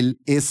chiva de él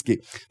es que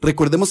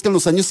recordemos que en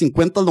los años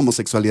 50 la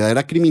homosexualidad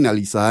era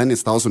criminalizada en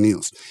Estados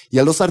Unidos y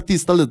a los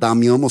artistas les daba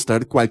miedo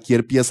mostrar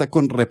cualquier pieza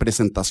con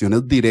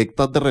representaciones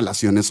directas de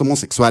relaciones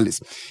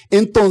homosexuales.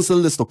 Entonces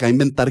les tocaba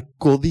inventar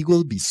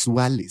códigos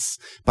visuales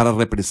para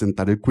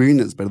representar el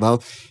queerness, ¿verdad?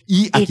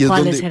 ¿Y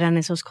cuáles eran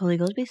esos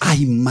códigos visuales?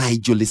 Ay, May,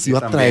 yo les iba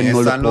a traer,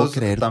 no lo puedo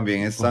creer.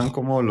 También están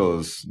como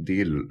los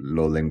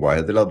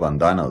lenguajes de las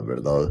bandanas,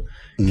 ¿verdad?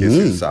 Que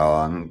se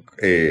usaban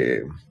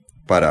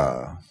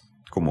para,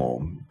 como,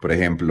 por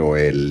ejemplo,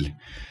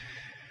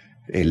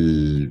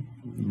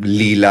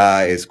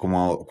 lila es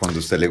como cuando a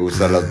usted le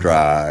gustan los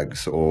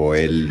drags, o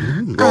el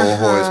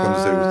rojo es cuando a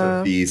usted le gusta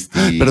el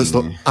fisting. Pero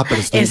esto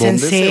 ¿es en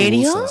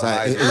serio? O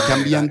sea, ¿en qué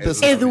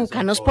ambientes?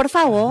 Edúcanos, por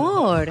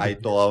favor. Hay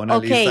toda una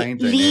lista en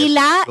internet.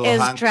 Lila es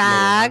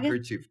drag. Los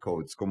handkerchief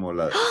coats, como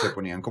se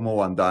ponían como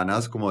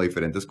bandanas, como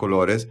diferentes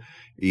colores,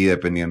 y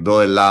dependiendo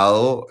del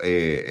lado,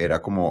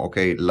 era como,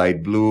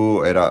 light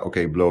blue, era,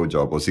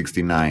 blowjob, o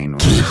 69,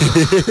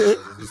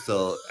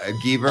 so,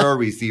 giver o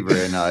receiver,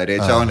 en la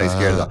derecha o en la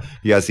izquierda,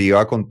 y así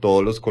iba con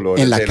todos los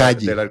colores en la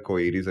calle. Del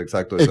arcoíris,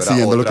 exacto.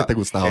 Exigiendo lo que te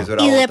gustaba.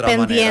 Y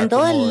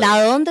dependiendo del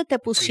lado donde te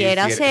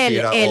pusieras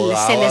el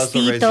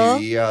celestito.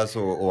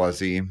 O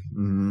así.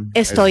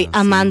 Estoy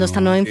amando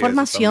esta nueva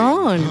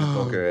información.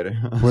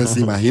 Pues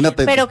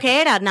imagínate. ¿Pero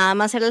qué era? Nada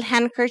más era el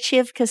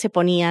handkerchief que se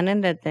ponían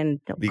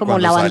como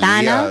la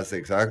bandana.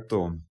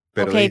 Exacto.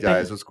 Pero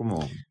ya eso es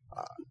como...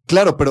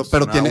 Claro, pero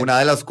tiene una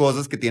de las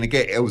cosas que tiene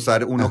que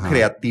usar uno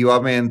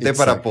creativamente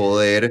para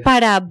poder...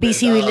 Para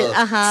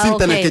visibilizar. Sin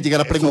tener que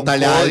llegar a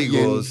preguntarle a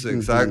alguien.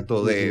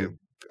 Exacto,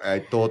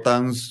 hay todo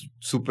tan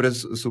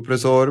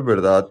supresor,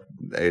 ¿verdad?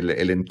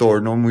 El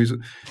entorno muy...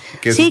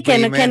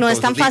 que no es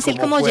tan fácil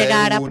como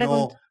llegar a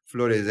preguntar.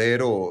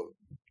 Florecer o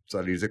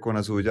salirse con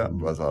la suya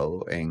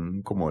basado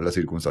en como las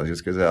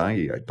circunstancias que se dan,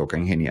 y ahí toca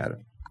ingeniar.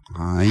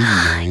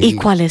 ¿Y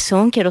cuáles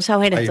son? Quiero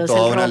saber. Hay entonces,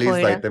 toda una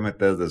lista, ahí te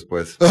metes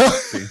después.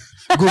 Sí.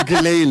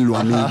 Googleenlo,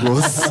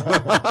 amigos.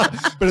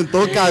 Pero en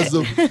todo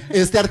caso,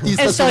 este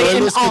artista es uno de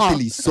los que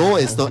utilizó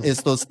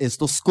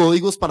estos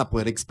códigos para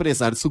poder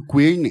expresar su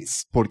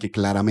queerness, porque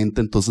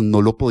claramente entonces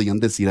no lo podían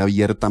decir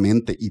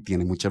abiertamente, y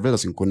tiene mucha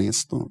relación con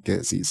esto. ¿Qué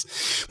decís?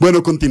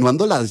 Bueno,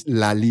 continuando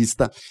la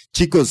lista,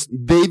 chicos,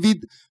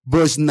 David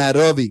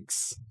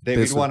Wojnarowicz.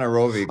 David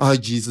Wojnarowicz. Ay,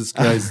 Jesus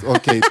Christ.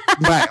 Ok.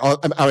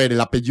 A ver,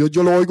 el apellido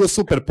yo lo oigo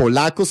súper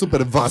polaco,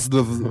 súper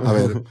vasto. A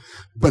ver.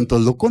 Bueno,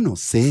 entonces lo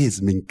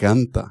conoces, me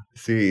encanta.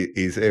 Sí,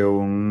 hice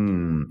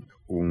como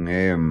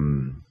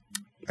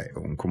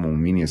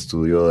un mini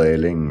estudio de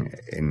él en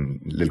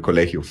el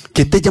colegio.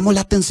 ¿Qué te llamó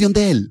la atención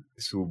de él?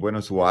 Su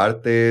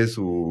arte,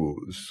 su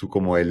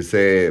como él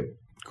se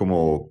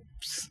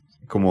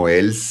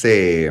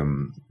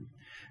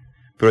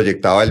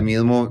proyectaba él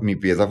mismo. Mi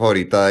pieza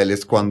favorita de él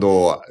es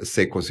cuando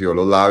se cosió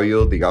los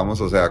labios,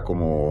 digamos, o sea,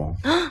 como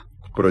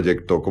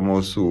proyectó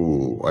como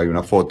hay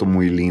una foto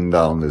muy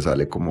linda donde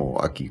sale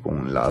como aquí con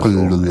un lazo.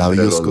 Con los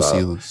labios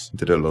cosidos.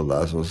 Entre los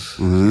lazos.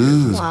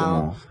 Es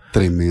como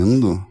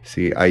tremendo.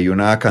 Sí, hay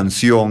una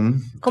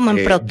canción. ¿Como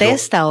en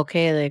protesta o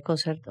qué? De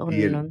coser.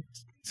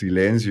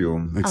 Silencio.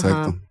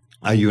 Exacto.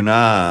 Hay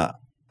una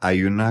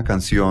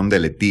canción de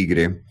Le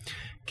Tigre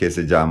que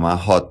se llama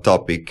Hot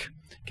Topic.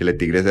 Que Le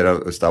Tigre era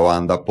esta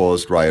banda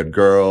post Riot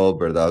Girl,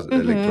 ¿verdad?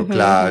 Electro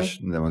Clash,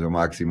 demasiado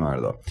máxima,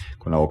 ¿verdad?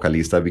 Con la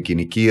vocalista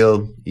Bikini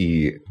Kill.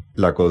 Y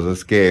la cosa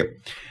es que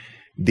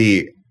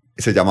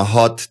se llama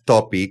Hot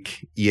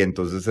Topic, y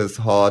entonces es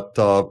Hot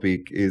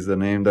Topic is the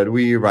name that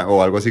we write,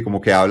 o algo así, como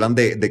que hablan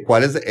de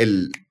cuál es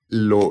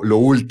lo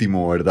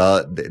último,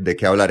 ¿verdad? De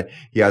qué hablar.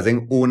 Y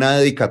hacen una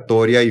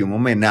dedicatoria y un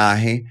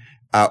homenaje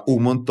a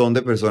un montón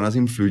de personas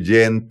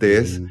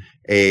influyentes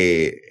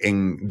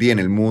en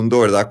el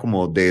mundo, ¿verdad?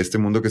 Como de este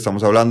mundo que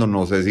estamos hablando.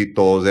 No sé si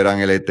todos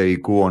eran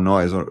LGTBIQ o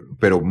no, eso,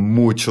 pero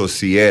muchos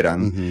sí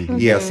eran.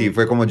 Y así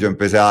fue como yo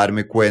empecé a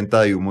darme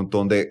cuenta de un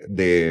montón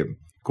de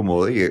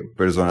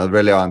personas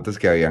relevantes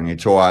que habían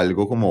hecho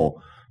algo como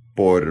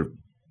por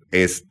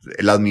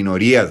las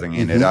minorías en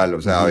general.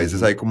 O sea, a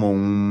veces hay como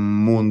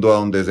un mundo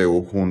donde se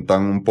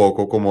juntan un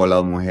poco como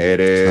las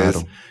mujeres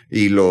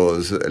y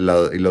los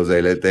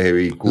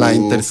LGTBIQ. La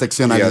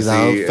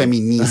interseccionalidad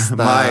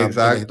feminista.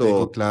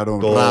 Exacto. Claro,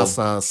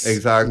 razas.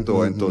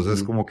 Exacto.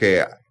 Entonces como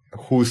que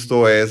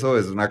justo eso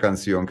es una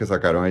canción que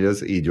sacaron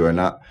ellos, y yo en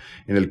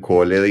el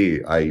cole, y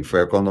ahí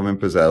fue cuando me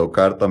empecé a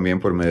educar también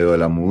por medio de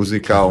la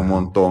música un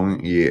montón,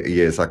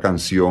 y esa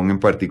canción en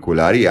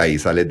particular, y ahí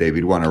sale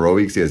David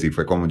Wojnarowicz, y así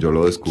fue como yo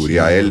lo descubrí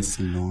a él.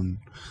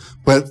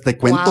 Pues te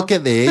cuento que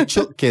de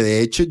hecho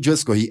yo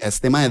escogí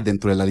este tema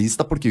dentro de la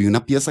lista porque vi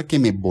una pieza que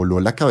me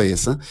voló la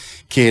cabeza,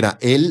 que era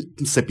él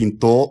se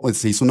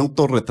hizo un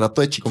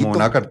autorretrato de chiquito. Como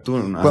una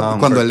cartoon.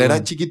 Cuando él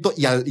era chiquito,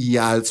 y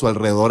a su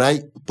alrededor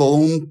hay todo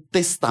un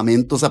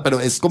testamento, o sea,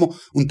 pero es como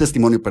un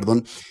testimonio,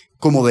 perdón,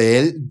 como de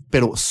él,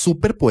 pero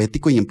súper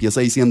poético, y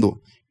empieza diciendo: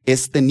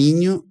 este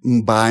niño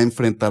va a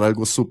enfrentar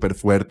algo súper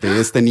fuerte.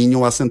 Este niño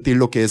va a sentir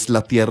lo que es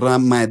la Tierra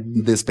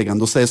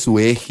despegándose de su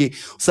eje.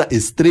 O sea,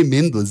 es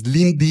tremendo, es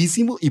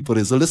lindísimo, y por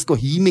eso lo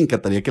escogí. Me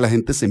encantaría que la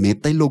gente se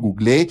meta y lo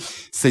googlee.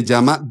 Se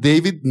llama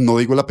David, no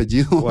digo el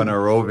apellido.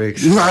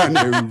 Wojnarowicz.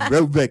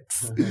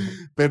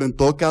 Pero en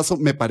todo caso,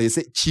 me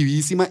parece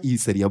chivísima, y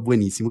sería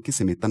buenísimo que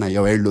se metan ahí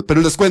a verlo.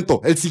 Pero les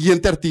cuento, el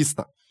siguiente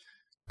artista,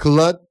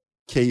 Claude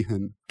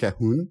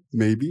Cahun,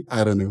 maybe,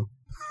 I don't know.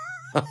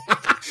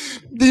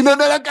 Dino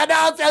no lo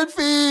conoce al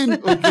fin.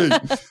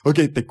 Ok,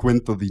 te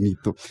cuento,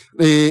 Dinito.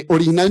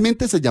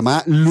 Originalmente se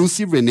llamaba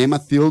Lucy Renee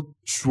Mathilde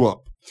Schwab.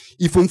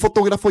 Y fue un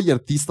fotógrafo y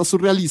artista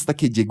surrealista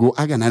que llegó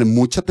a ganar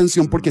mucha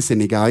atención porque se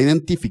negaba a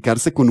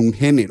identificarse con un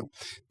género,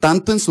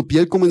 tanto en su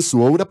piel como en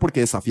su obra, porque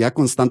desafiaba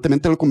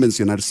constantemente lo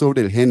convencional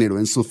sobre el género.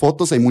 En sus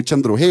fotos hay mucha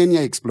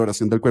androginia y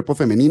exploración del cuerpo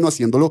femenino,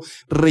 haciéndolo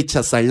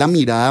rechazar la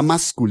mirada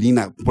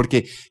masculina,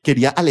 porque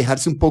quería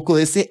alejarse un poco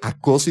de ese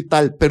acoso y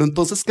tal. Pero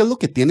entonces, ¿qué es lo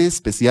que tiene de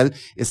especial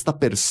esta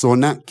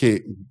persona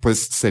que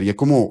pues sería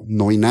como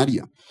no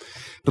binaria?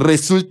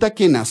 Resulta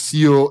que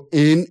nació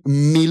en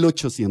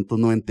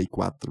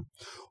 1894.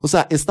 O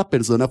sea, esta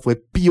persona fue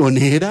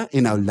pionera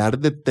en hablar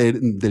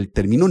del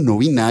término no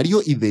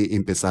binario y de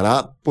empezar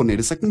a poner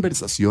esa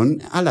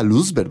conversación a la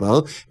luz,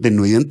 ¿verdad? De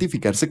no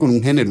identificarse con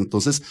un género.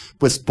 Entonces,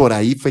 pues por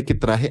ahí fue que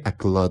traje a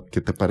Claude. ¿Qué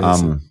te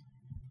parece?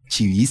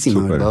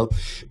 Chivísima, ¿verdad?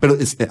 Pero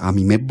a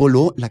mí me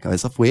voló la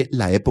cabeza fue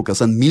la época. O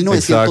sea, en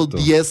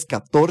 1910,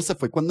 14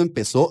 fue cuando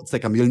empezó, se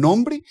cambió el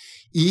nombre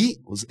y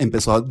pues,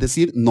 empezó a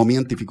decir, no me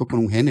identifico con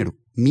un género.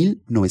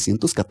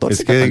 1914. Es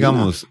que Catalina,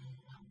 digamos,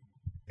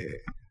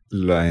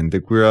 la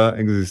gente queer ha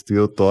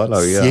existido toda la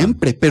vida.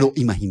 Siempre, pero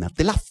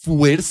imagínate la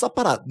fuerza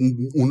para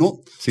uno...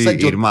 Sí, o sea,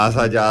 ir más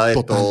allá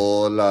de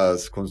todas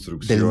las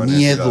construcciones. Del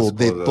miedo,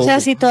 de todo. O sea,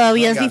 si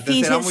todavía es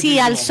difícil, sí,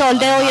 al sol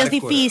de hoy es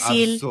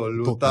difícil.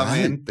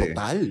 Absolutamente.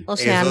 Total. O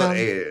sea,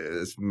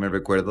 eso, no. Me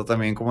recuerdo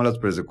también como las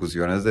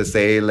persecuciones de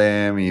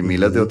Salem y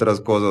miles de otras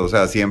cosas. O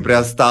sea, siempre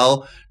ha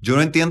estado... Yo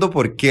no entiendo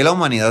por qué la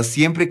humanidad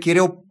siempre quiere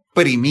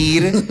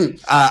oprimir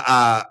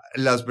a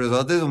las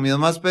personas de su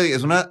misma especie.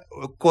 Es una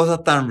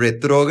cosa tan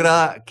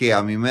retrógrada que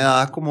a mí me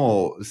da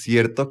como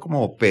cierto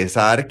como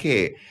pesar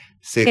que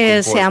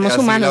seamos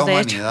humanos, la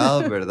de hecho.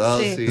 ¿Verdad?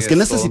 Sí. Es que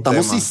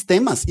necesitamos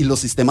sistemas y los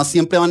sistemas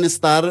siempre van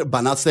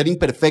a ser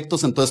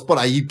imperfectos, entonces por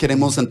ahí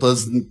queremos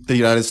entonces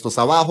tirar estos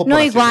abajo.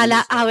 No, igual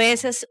a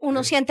veces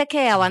uno siente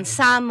que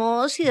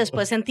avanzamos y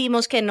después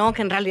sentimos que no,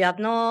 que en realidad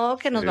no,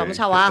 que nos vamos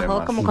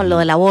abajo, como con lo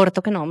del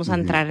aborto, que no vamos a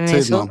entrar en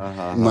eso.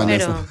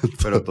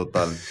 Pero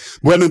total.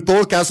 Bueno, en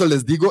todo caso,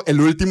 les digo, el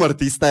último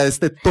artista de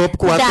este top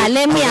 4.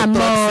 Dale, mi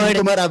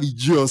amor.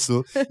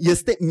 Maravilloso. Y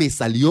me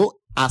salió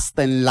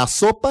hasta en la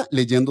sopa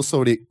leyendo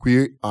sobre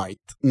queer art.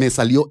 Me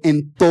salió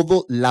en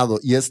todo lado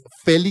y es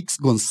Félix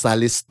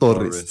González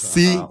Torres.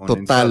 Sí,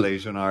 total. Un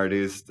installation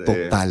artist.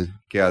 Total.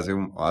 Que hace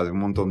un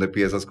montón de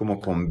piezas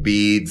como con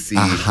beads y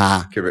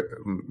que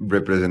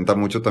representa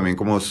mucho también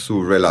como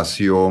su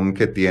relación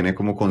que tiene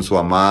como con su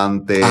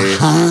amante.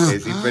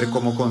 Es hiper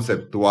como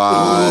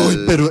conceptual.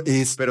 Uy,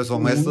 pero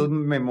son estos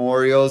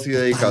memorials y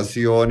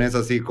dedicaciones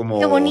así como...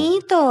 ¡Qué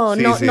bonito!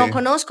 Sí, no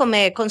conozco,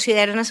 me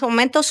considero en ese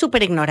momento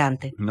súper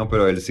ignorante. No,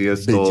 pero él sí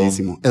es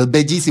bellísimo. Todo... Es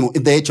bellísimo.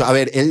 De hecho, a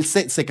ver, él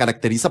se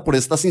caracteriza por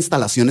estas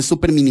instalaciones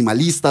súper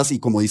minimalistas y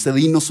como dice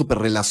Dino, súper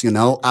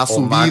relacionado a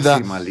su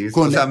vida.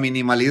 O sea,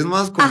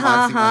 minimalismo con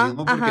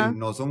maximalismo porque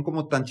no son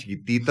como tan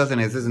chiquititas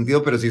en ese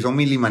sentido, pero sí son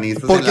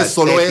minimalistas porque en la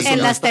solo estética. eso.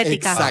 En la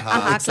estética.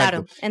 Exacto.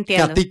 Claro,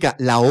 entiendo. Katica,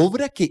 la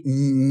obra que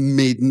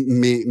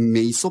me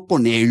hizo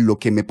poner lo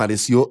que me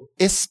pareció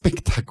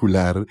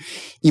espectacular,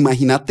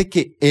 imagínate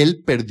que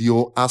él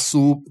perdió a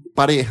su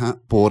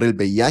pareja por el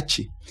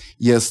VIH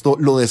y esto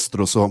lo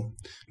destrozó.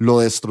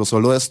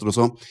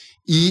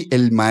 Y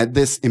el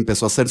maestro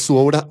empezó a hacer su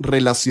obra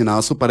relacionada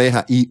a su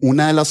pareja. Y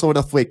una de las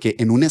obras fue que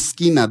en una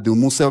esquina de un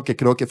museo que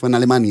creo que fue en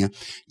Alemania,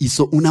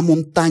 hizo una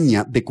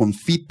montaña de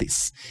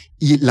confites.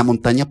 Y la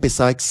montaña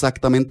pesaba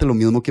exactamente lo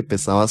mismo que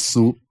pesaba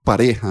su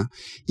pareja.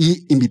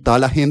 Y invitaba a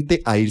la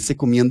gente a irse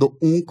comiendo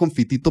un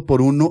confitito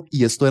por uno.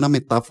 Y esto era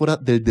metáfora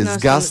del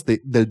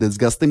desgaste, del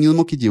desgaste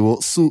mismo que llevó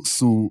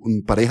su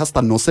pareja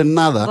hasta no ser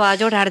nada. Voy a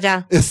llorar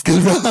ya. Es que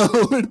el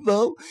rajado,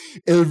 ¿verdad?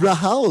 El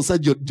rajado, o sea,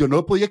 yo no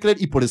lo podía creer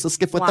y por eso es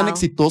que fue tan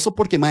exitoso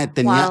porque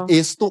tenía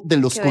esto de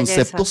los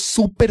conceptos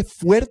súper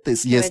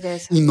fuertes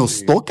y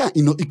nos toca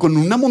y con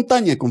una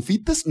montaña de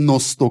confites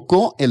nos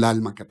tocó el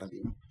alma,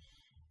 Catalina.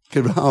 Qué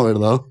bravo,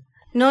 ¿verdad?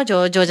 No,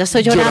 yo ya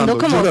estoy llorando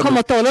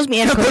como todos los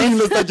miércoles.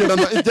 No está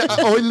llorando.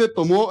 Hoy le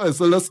tomó,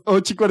 son las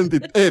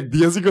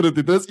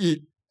 10:43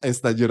 y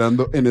está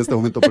llorando en este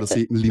momento, pero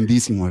sí,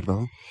 lindísimo, ¿verdad?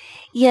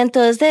 Y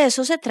entonces de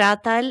eso se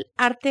trata el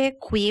arte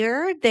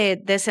queer,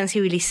 de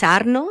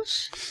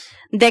sensibilizarnos,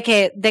 de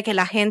que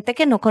la gente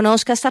que no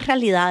conozca estas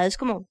realidades,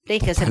 como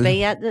que se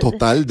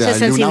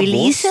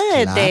sensibilice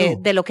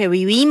de lo que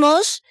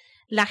vivimos,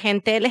 la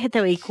gente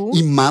LGTBIQ.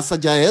 Y más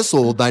allá de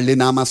eso, darle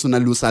nada más una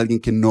luz a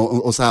alguien que no,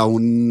 o sea,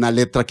 una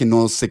letra que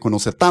no se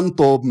conoce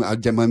tanto,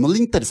 llamémosle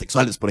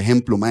intersexuales, por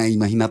ejemplo,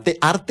 imagínate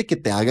arte que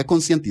te haga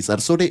concientizar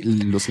sobre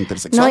los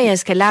intersexuales. No, y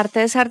es que el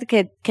arte es arte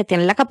que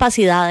tiene la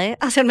capacidad de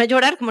hacerme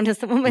llorar, como en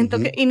este momento,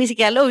 y ni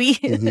siquiera lo vi,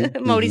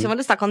 Mauricio me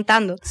lo está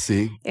contando.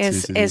 Sí.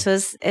 Eso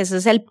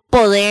es el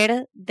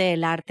poder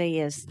del arte y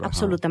es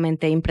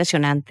absolutamente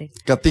impresionante.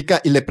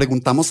 Katica, y le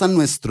preguntamos a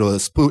nuestro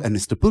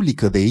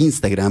público de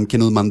Instagram que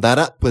nos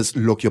mandara pues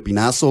lo que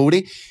opinaba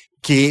sobre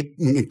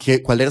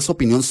cuál era su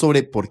opinión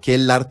sobre por qué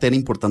el arte era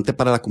importante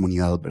para la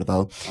comunidad,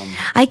 ¿verdad?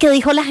 Ay, ¿qué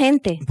dijo la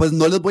gente? Pues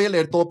no les voy a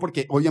leer todo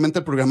porque obviamente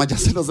el programa ya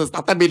se nos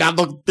está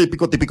terminando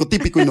típico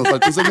y nos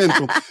falta un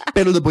segmento,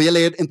 pero les voy a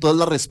leer entonces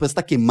la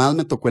respuesta que más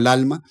me tocó el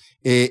alma.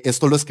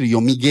 Esto lo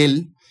escribió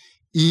Miguel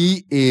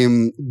Y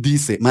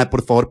dice, madre,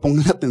 por favor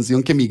pongan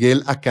atención que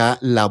Miguel acá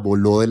la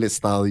voló del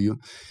estadio.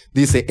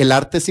 Dice, el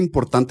arte es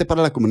importante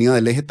para la comunidad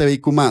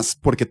LGTBIQ+,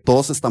 porque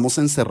todos estamos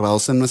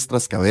encerrados en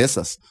nuestras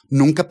cabezas.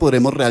 Nunca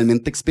podremos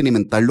realmente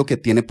experimentar lo que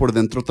tiene por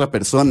dentro otra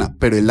persona,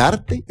 pero el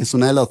arte es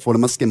una de las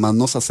formas que más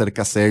nos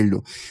acerca a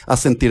hacerlo, a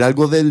sentir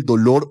algo del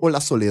dolor o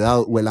la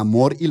soledad, o el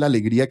amor y la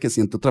alegría que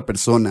siente otra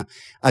persona.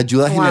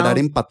 Ayuda a generar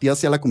empatía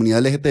hacia la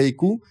comunidad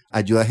LGTBIQ,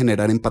 ayuda a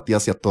generar empatía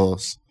hacia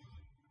todos.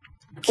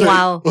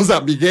 Wow. O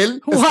sea,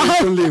 Miguel,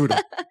 escribiste un libro.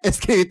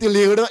 Escribiste un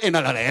libro y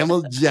nos lo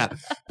leemos ya.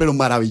 Pero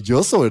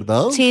maravilloso,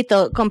 ¿verdad? Sí,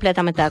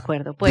 completamente de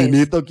acuerdo. Pues.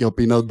 Dinito, ¿qué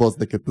opinas vos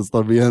de que te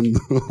estás viendo?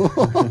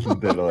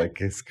 De lo de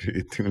que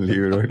escribiste un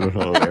libro y no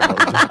lo leemos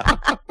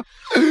ya.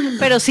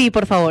 Pero sí,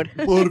 por favor.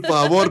 Por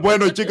favor.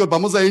 Bueno, chicos,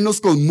 vamos a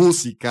irnos con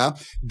música.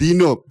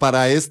 Dino,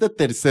 para este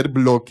tercer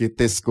bloque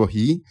te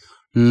escogí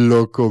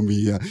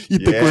Locomía. Y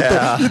te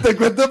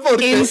cuento por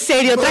qué. ¿En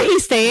serio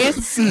trajiste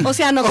eso? Sí, o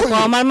sea, no te puedo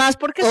amar más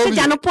porque es que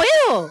ya no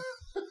puedo.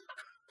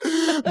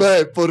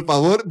 Por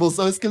favor, vos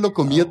sabes que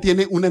Locomía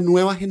tiene una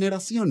nueva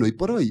generación hoy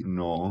por hoy.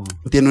 No.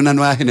 Tiene una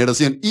nueva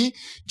generación y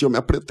yo me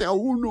apreté a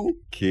uno.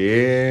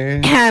 ¿Qué?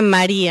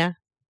 María.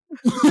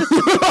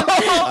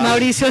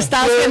 Mauricio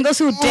está haciendo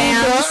su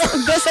dance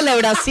de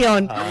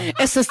celebración.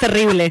 Esto es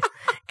terrible.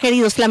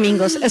 Queridos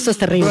flamingos, esto es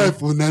terrible.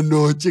 Fue una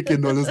noche que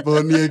no les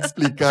puedo ni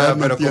explicar.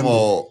 Pero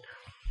como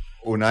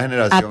una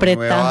generación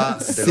nueva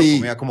de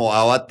Locomía, como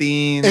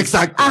Abatín.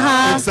 Exacto,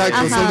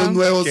 exacto. Son los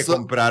nuevos que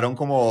compraron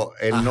como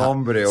el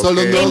nombre. Son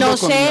los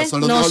nuevos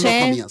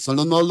Locomía. Son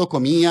los nuevos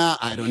Locomía.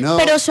 I don't know.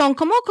 Pero son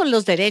como con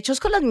los derechos,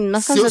 con las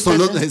mismas cosas. Son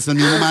el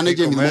mismo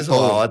manager, mismo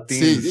todo. Abatín.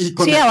 Sí, y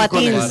con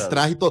el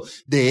traje y todo.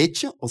 De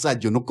hecho, o sea,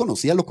 yo no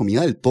conocía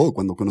Locomía del todo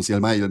cuando conocí al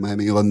maestro. El maestro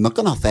me dijo, ¿no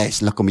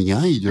conoces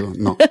Locomía? Y yo,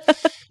 no.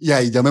 Y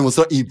ahí ya me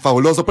mostró, y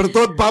fabuloso.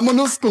 Pero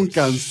vámonos con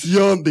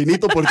canción,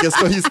 Dinito. ¿Por qué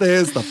escogiste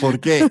esta? ¿Por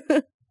qué?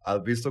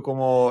 ¿Has visto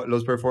como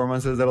los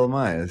performances de los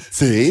maes?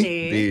 Sí.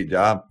 Sí,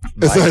 ya.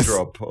 Esa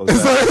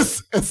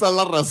es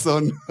la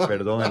razón.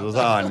 Perdón, esos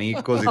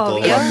abanicos y todo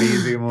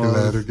guapísimo.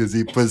 Claro que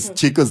sí. Pues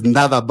chicos,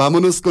 nada,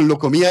 vámonos con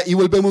Locomía y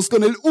volvemos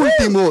con el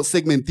último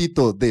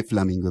segmentito de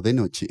Flamingo de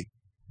Noche.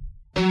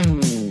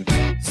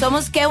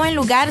 Somos Qué Buen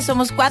Lugar,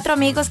 somos 4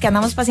 amigos que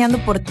andamos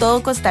paseando por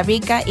todo Costa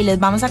Rica y les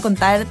vamos a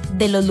contar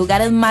de los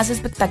lugares más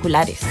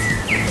espectaculares.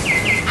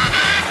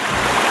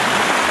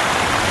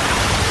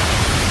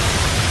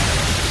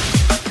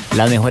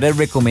 Las mejores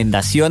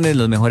recomendaciones,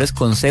 los mejores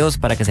consejos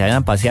para que se vayan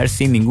a pasear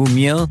sin ningún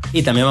miedo.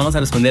 Y también vamos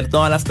a responder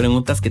todas las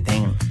preguntas que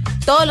tengan.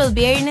 Todos los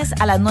viernes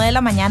a las 9 de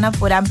la mañana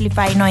por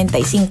Amplify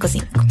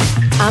 95.5.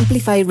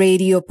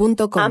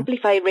 Amplifyradio.com.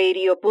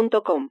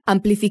 Amplifyradio.com.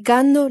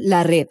 Amplificando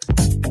la red.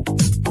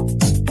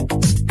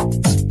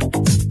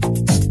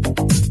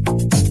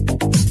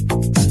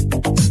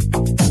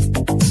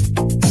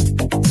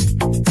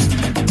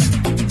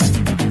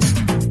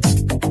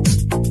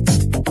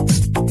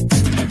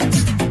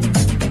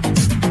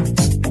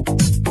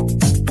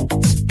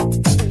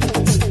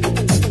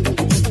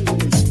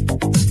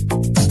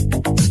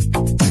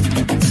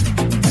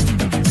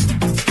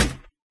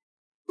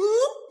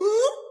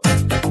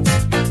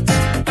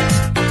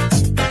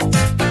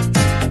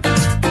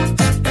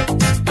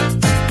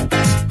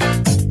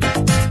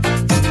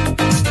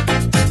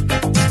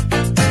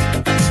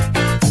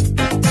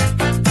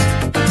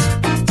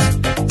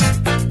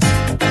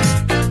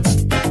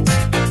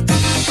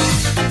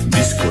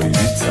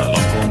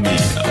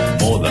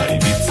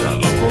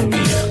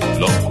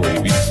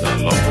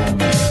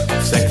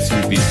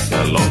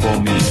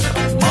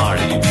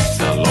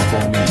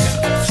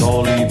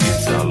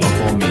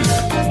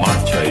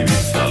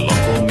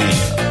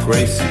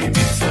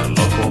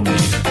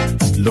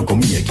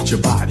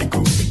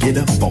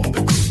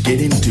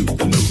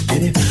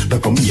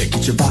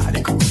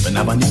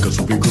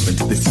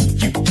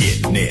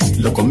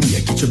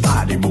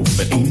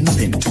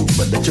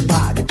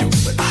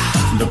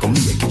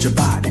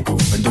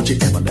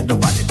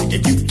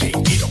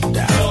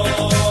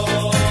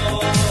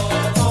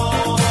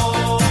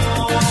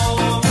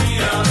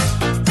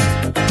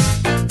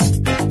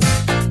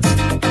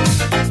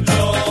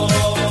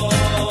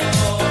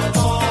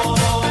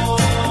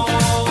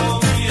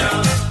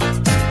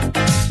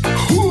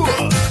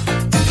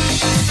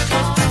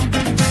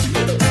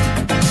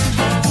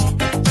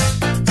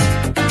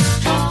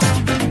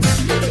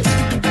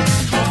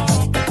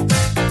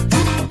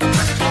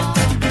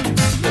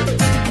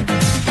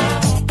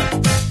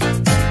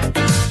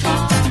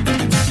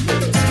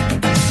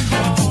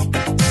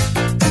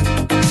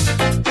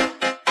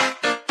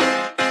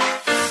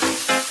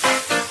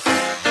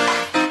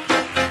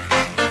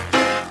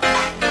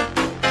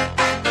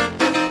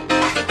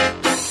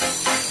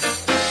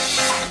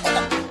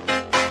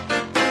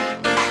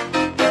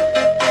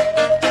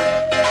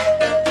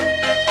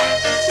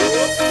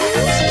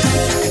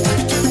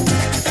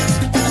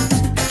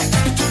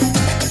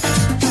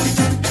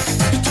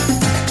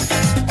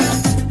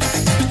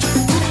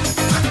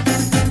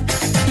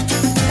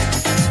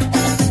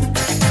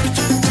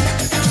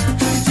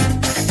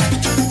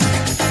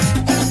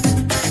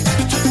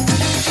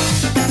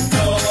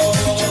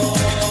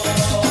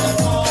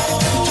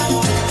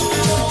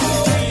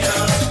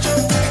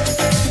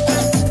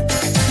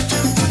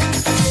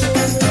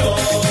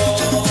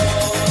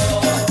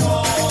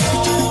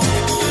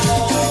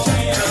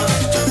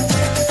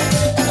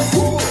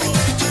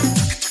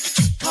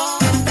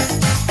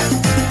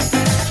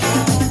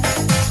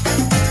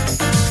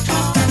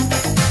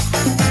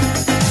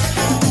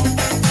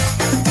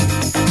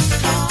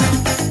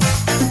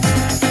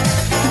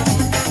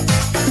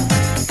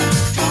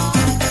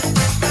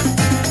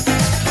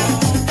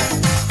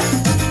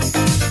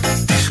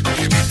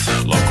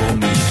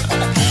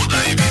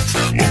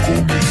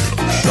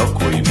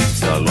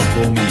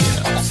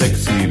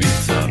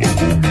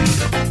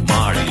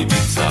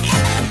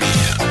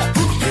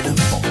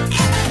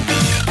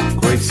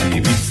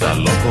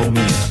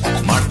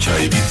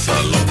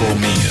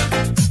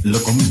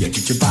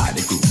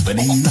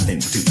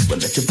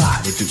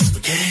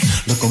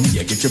 Look on me,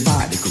 get your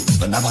body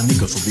grooving. Now my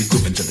niggas will be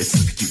grooving till they see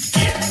you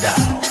get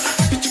down.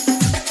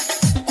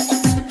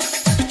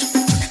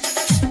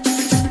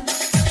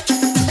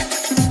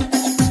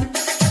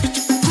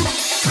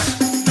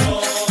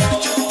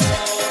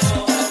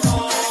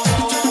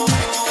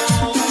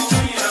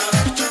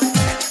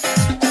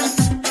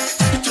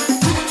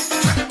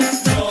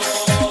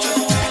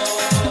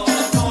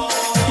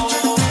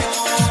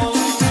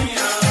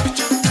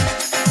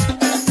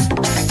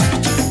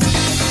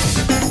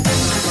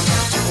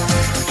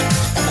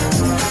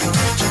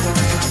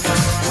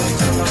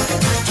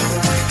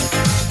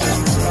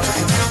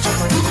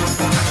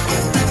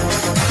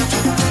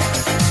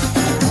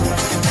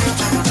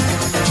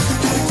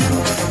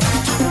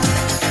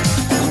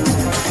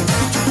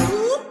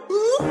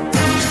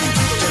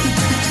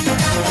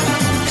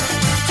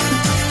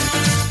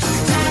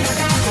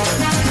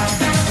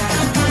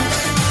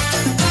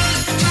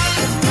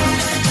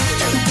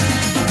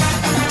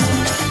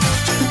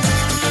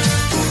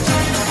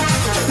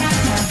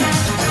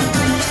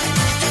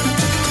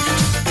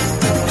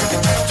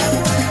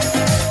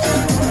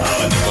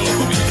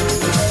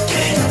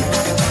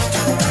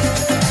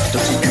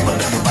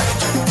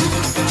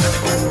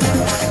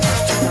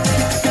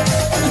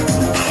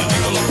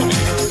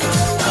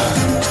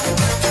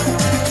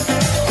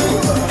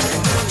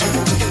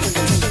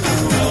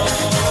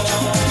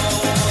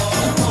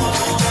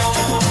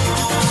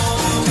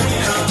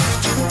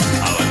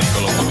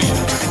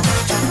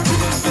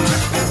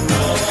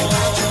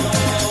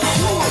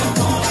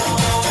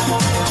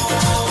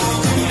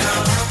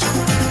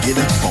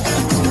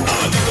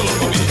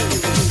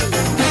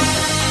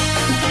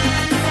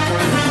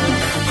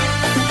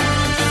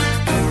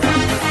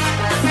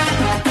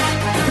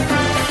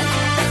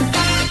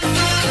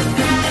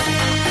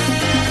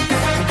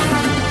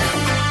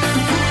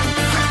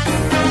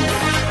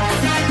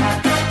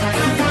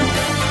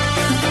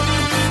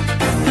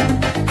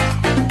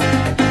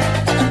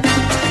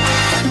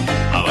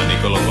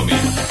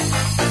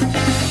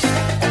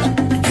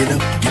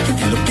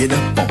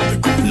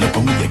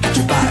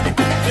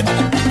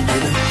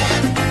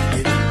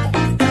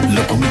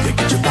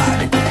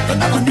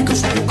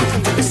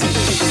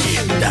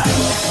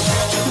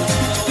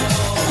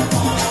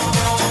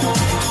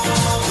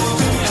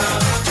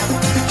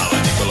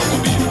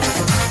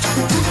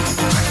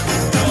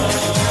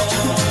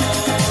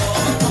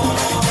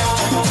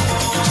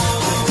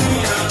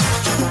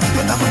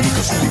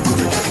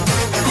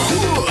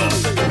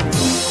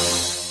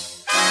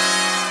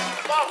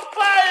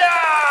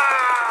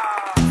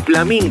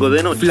 Flamingo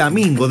de noche.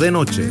 Flamingo de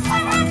noche.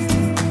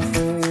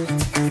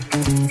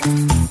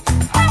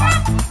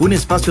 Un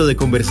espacio de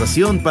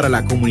conversación para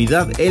la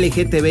comunidad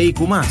LGTBIQ+,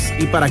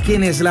 y para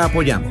quienes la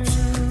apoyamos.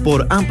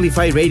 Por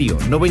Amplify Radio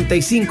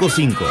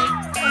 95.5.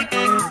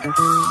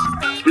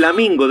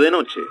 Flamingo de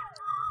noche.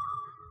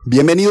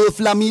 Bienvenidos,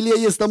 familia,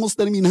 y estamos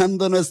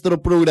terminando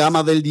nuestro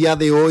programa del día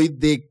de hoy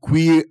de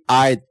Queer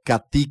Art.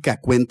 Katica,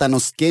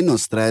 cuéntanos qué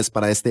nos traes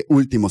para este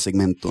último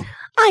segmento.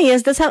 Ay,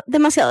 es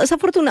demasiado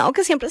desafortunado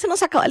que siempre se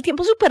nos acaba el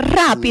tiempo súper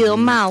rápido,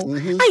 Mau.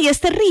 Ay, es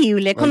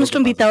terrible con nuestro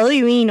invitado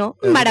divino,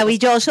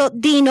 maravilloso,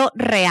 Dino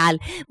Real.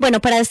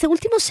 Bueno, para este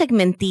último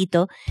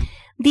segmentito,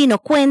 Dino,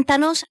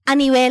 cuéntanos a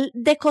nivel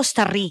de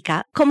Costa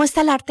Rica, ¿cómo está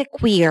el arte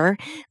queer?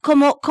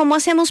 ¿Cómo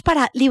hacemos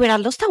para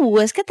liberar los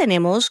tabúes que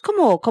tenemos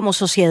como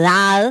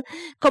sociedad?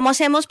 ¿Cómo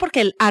hacemos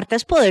porque el arte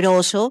es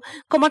poderoso?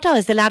 ¿Cómo a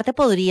través del arte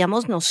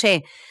podríamos, no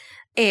sé,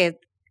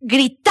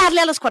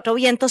 gritarle a los cuatro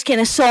vientos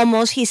quiénes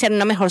somos y ser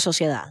una mejor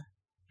sociedad?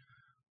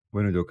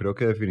 Bueno, yo creo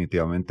que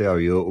definitivamente ha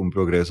habido un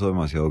progreso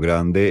demasiado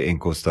grande en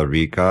Costa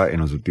Rica en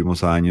los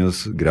últimos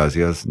años,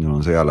 gracias,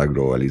 no sé, a la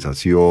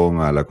globalización,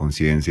 a la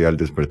conciencia, al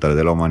despertar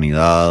de la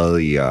humanidad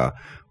y a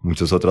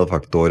muchos otros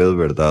factores,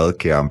 ¿verdad?,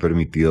 que han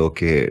permitido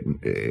que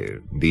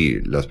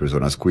las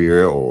personas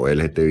queer o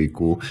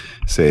LGTBIQ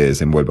se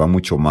desenvuelvan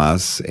mucho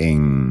más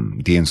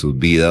en sus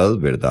vidas,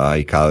 ¿verdad?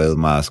 Hay cada vez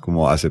más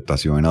como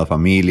aceptación en las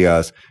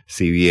familias,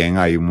 si bien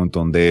hay un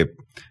montón de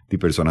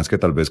personas que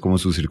tal vez como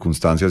sus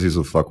circunstancias y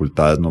sus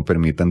facultades no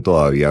permiten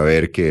todavía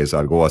ver que es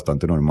algo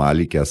bastante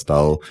normal y que ha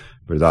estado,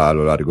 ¿verdad?, a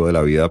lo largo de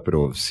la vida,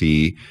 pero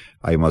sí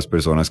hay más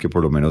personas que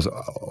por lo menos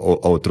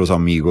otros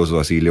amigos o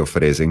así le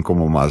ofrecen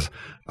como más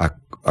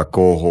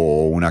acojo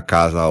o una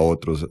casa a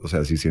otros, o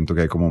sea, sí siento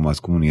que hay como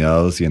más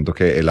comunidad, siento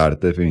que el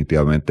arte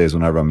definitivamente es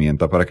una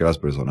herramienta para que las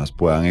personas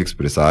puedan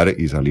expresar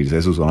y salirse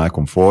de su zona de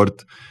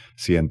confort,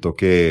 siento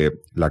que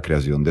la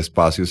creación de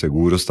espacios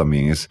seguros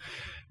también es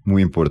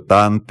muy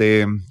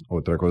importante.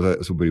 Otra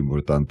cosa súper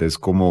importante es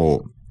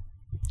como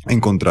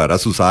encontrar a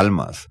sus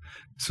almas,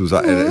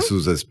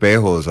 sus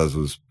espejos, a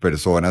sus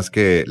personas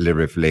que le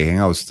reflejen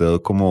a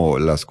usted como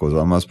las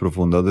cosas más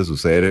profundas de su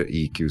ser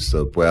y que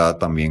usted pueda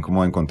también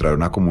como encontrar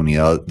una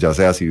comunidad, ya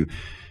sea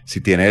si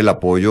tiene el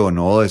apoyo o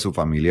no de su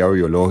familia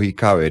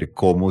biológica, ver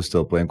cómo usted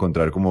puede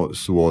encontrar como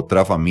su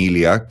otra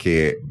familia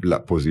que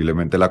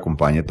posiblemente la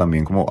acompañe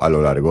también como a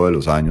lo largo de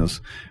los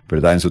años,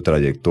 ¿verdad? En su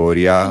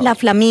trayectoria. La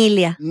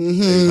familia.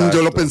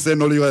 Yo lo pensé,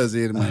 no lo iba a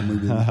decir. Muy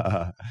bien.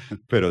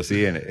 Pero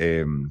sí,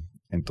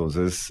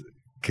 entonces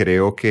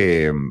creo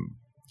que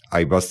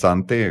hay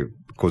bastante,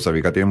 Costa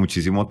Rica tiene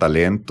muchísimo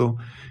talento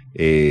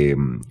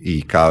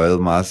y cada vez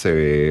más se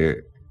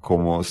ve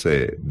cómo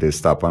se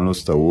destapan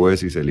los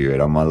tabúes y se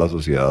libera más la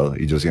sociedad.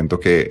 Y yo siento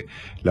que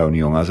la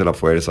unión hace la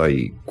fuerza,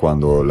 y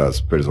cuando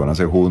las personas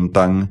se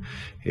juntan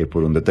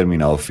por un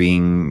determinado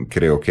fin,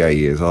 creo que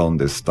ahí es a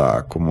donde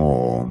está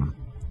como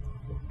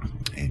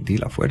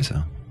la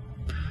fuerza.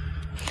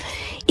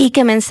 ¿Y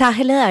qué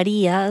mensaje le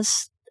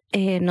darías,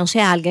 no sé,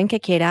 a alguien que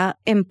quiera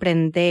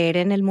emprender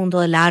en el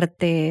mundo del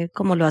arte,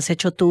 como lo has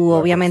hecho tú,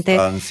 obviamente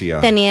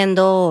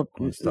teniendo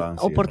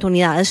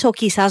oportunidades o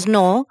quizás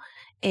no?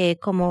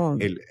 Como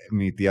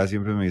mi tía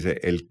siempre me dice,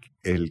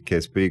 el que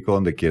es perico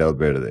donde quieras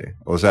verde.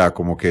 O sea,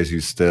 como que si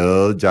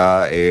usted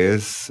ya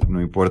no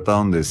importa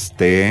donde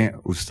esté,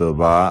 usted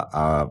va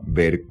a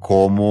ver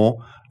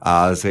cómo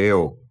hace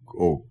o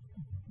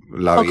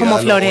la vida cómo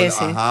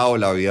florece. O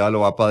la vida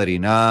lo va a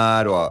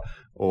padrinar,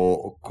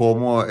 o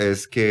cómo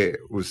es que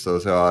usted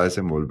se va a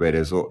desenvolver.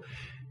 Eso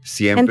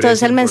siempre.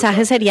 Entonces el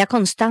mensaje sería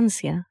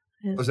constancia.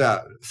 O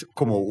sea,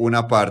 como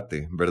una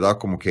parte, ¿verdad?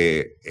 Como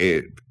que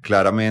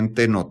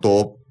claramente no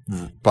todo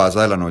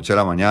pasa de la noche a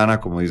la mañana,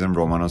 como dicen,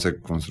 Roma no se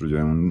construyó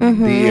en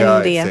un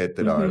día,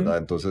 etcétera, ¿verdad?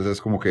 Entonces es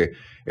como que,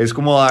 es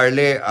como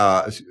darle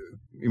a,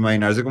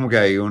 imaginarse como que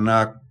hay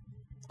una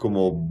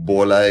como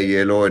bola de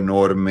hielo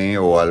enorme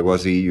o algo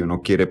así, y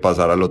uno quiere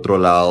pasar al otro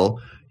lado,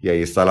 y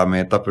ahí está la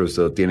meta, pero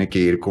usted tiene que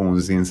ir con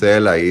un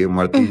cincel ahí, un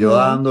martillo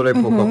dándole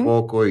poco a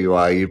poco, y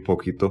va a ir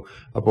poquito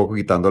a poco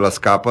quitando las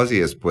capas, y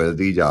después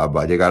ya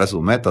va a llegar a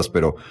sus metas.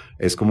 Pero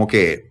es como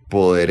que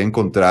poder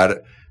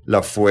encontrar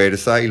la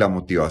fuerza y la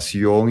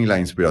motivación y la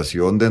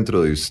inspiración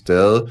dentro de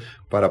usted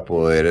para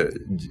poder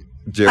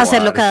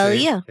hacerlo cada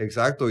día.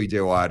 Exacto, y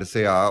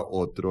llevarse a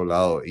otro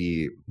lado.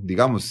 Y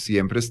digamos,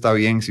 siempre está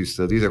bien si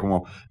usted dice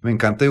como, me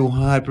encanta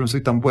dibujar, pero no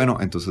soy tan bueno,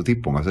 entonces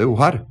póngase a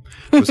dibujar.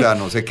 O sea,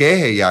 no se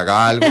queje y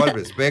haga algo al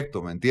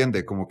respecto, ¿me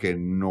entiende? Como que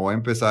no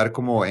empezar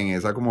como en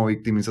esa como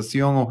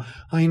victimización o,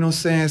 ay, no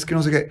sé, es que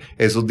no sé qué.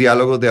 Esos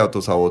diálogos de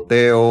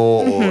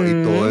autosaboteo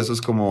y todo eso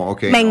es como,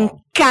 ok. Me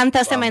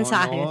encanta este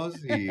mensaje.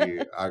 Y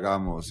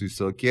hagamos. Si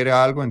usted quiere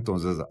algo,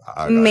 entonces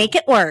hágalo. Make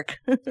it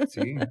work.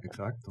 Sí,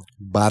 exacto.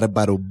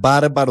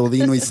 Bárbaro,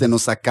 Dino, y se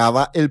nos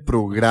acaba el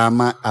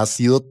programa. Ha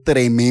sido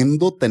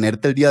tremendo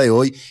tenerte el día de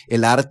hoy.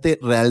 El arte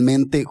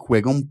realmente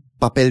juega un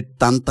papel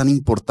tan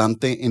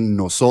importante en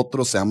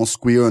nosotros, seamos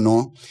queer o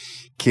no,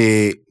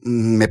 que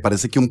me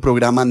parece que un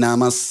programa nada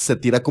más se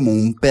tira como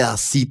un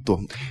pedacito.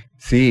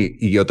 Sí,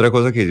 y otra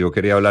cosa que yo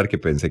quería hablar, que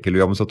pensé que lo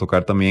íbamos a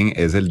tocar también,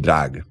 es el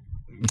drag.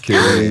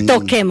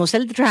 Toquemos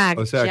el drag.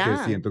 O sea,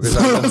 que siento que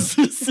son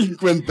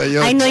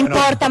 58. Ay, no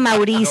importa,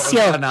 Mauricio.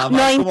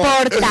 No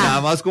importa. Nada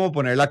más como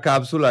poner la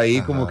cápsula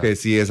ahí, como que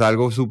sí es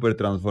algo súper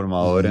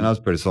transformador en las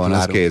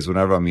personas, que es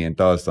una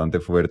herramienta bastante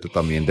fuerte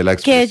también de la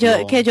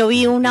expresión. Que yo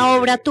vi una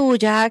obra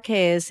tuya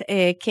que es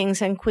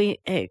Kings and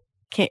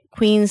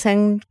Queens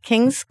and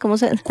Kings, ¿cómo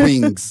se llama?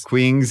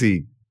 Queens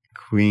y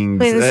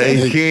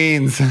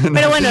Queens.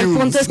 Pero bueno, el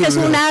punto es que es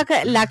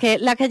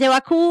la que lleva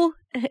Q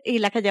y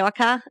la que lleva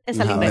K es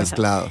a la inversa.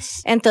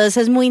 Mezclados. Entonces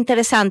es muy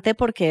interesante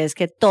porque es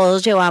que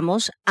todos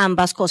llevamos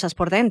ambas cosas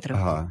por dentro.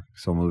 Ajá,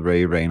 somos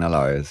rey y reina a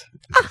la vez.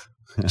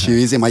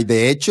 Chivísima. Y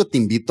de hecho te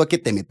invito a que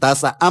te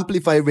metas a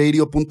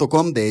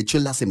amplifyradio.com. De hecho,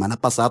 la semana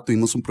pasada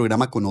tuvimos un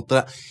programa con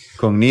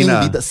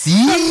Nina. ¡Sí!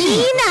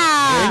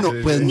 ¡Nina!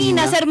 Bueno, pues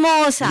Nina es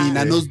hermosa.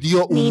 Nina nos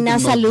dio Nina,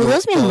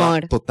 saludos, mi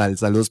amor. Total,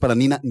 saludos para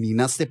Nina.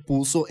 Nina se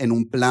puso en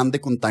un plan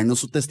de contarnos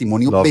su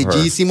testimonio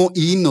bellísimo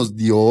y nos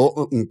dio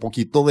un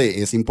poquito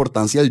de esa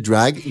importancia del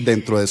drag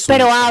dentro de su...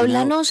 Pero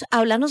háblanos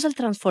del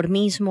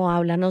transformismo,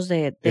 háblanos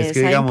de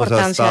esa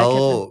importancia.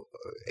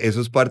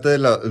 Eso es parte de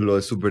lo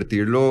de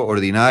subvertir lo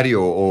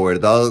ordinario, o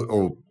verdad,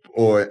 o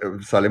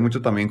sale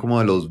mucho también como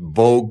de los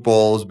Vogue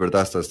Balls,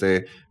 ¿verdad? Hasta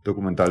este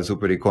documental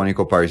súper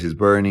icónico, Paris is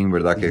Burning,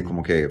 ¿verdad? Que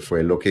como que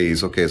fue lo que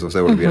hizo que eso se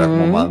volviera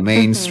como más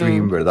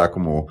mainstream, ¿verdad?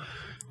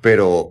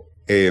 Pero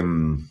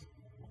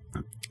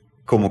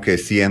como que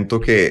siento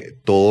que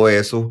todo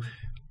eso,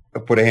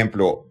 por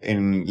ejemplo,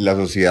 en la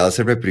sociedad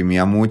se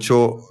reprimía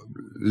mucho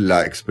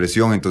la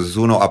expresión, entonces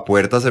uno a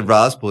puertas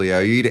cerradas podía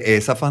vivir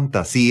esa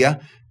fantasía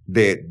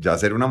de ya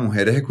ser una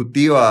mujer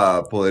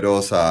ejecutiva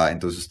poderosa.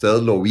 Entonces usted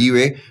lo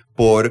vive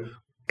por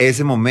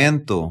ese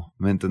momento,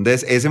 ¿me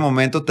entendés? Ese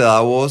momento te da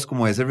a vos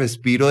como ese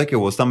respiro de que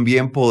vos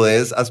también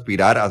podés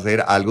aspirar a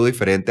hacer algo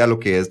diferente a lo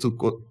que es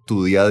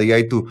tu día a día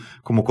y tu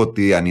como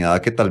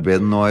cotidianidad, que tal vez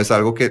no es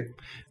algo que,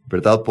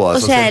 ¿verdad?,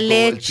 puedas hacer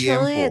todo el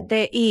tiempo. O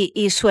sea,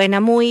 y suena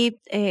muy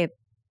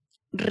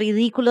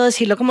ridículo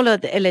decirlo, como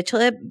el hecho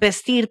de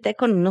vestirte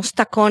con unos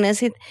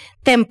tacones y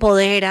te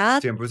empodera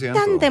 100%.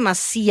 Tan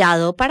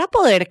demasiado para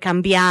poder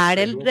cambiar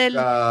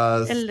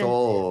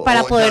todo.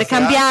 Para poder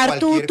cambiar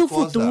tu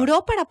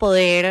futuro, para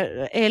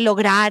poder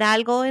lograr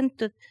algo en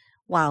tu...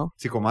 Wow.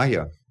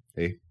 Psicomagia,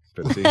 sí.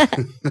 Pero sí.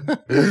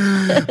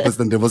 Pues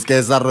tendremos que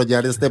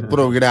desarrollar este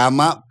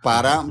programa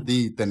para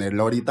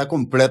tenerlo ahorita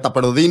completa.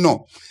 Pero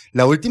Dino,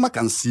 la última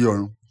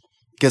canción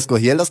que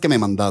escogí de las que me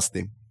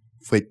mandaste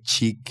fue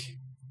Chic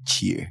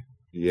Cheer.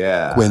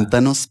 Yeah.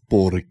 Cuéntanos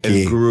por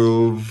qué. El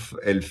groove,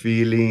 el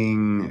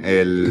feeling,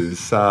 el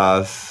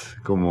sass,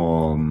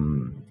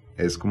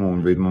 es como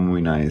un ritmo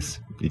muy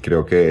nice y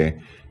creo que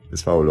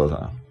es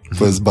fabulosa.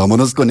 Pues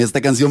vámonos con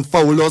esta canción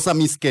fabulosa,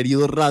 mis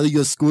queridos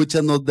radio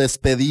escuchas, nos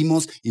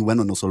despedimos y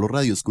bueno, no solo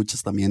radio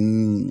escuchas,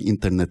 también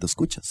internet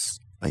escuchas,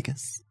 I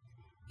guess.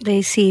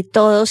 Sí,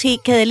 todo, sí,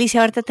 qué delicia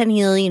haberte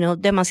tenido, Dino.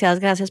 Demasiadas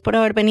gracias por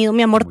haber venido,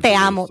 mi amor. Te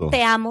amo,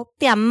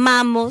 te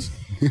amamos.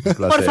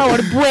 Por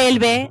favor,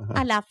 vuelve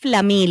a la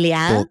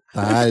familia.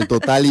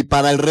 Total. Y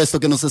para el resto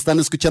que nos están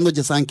escuchando,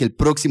 ya saben que el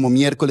próximo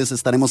miércoles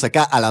estaremos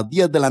acá a las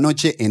 10 de la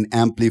noche en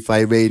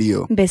Amplify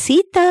Radio.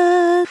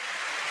 Besitas.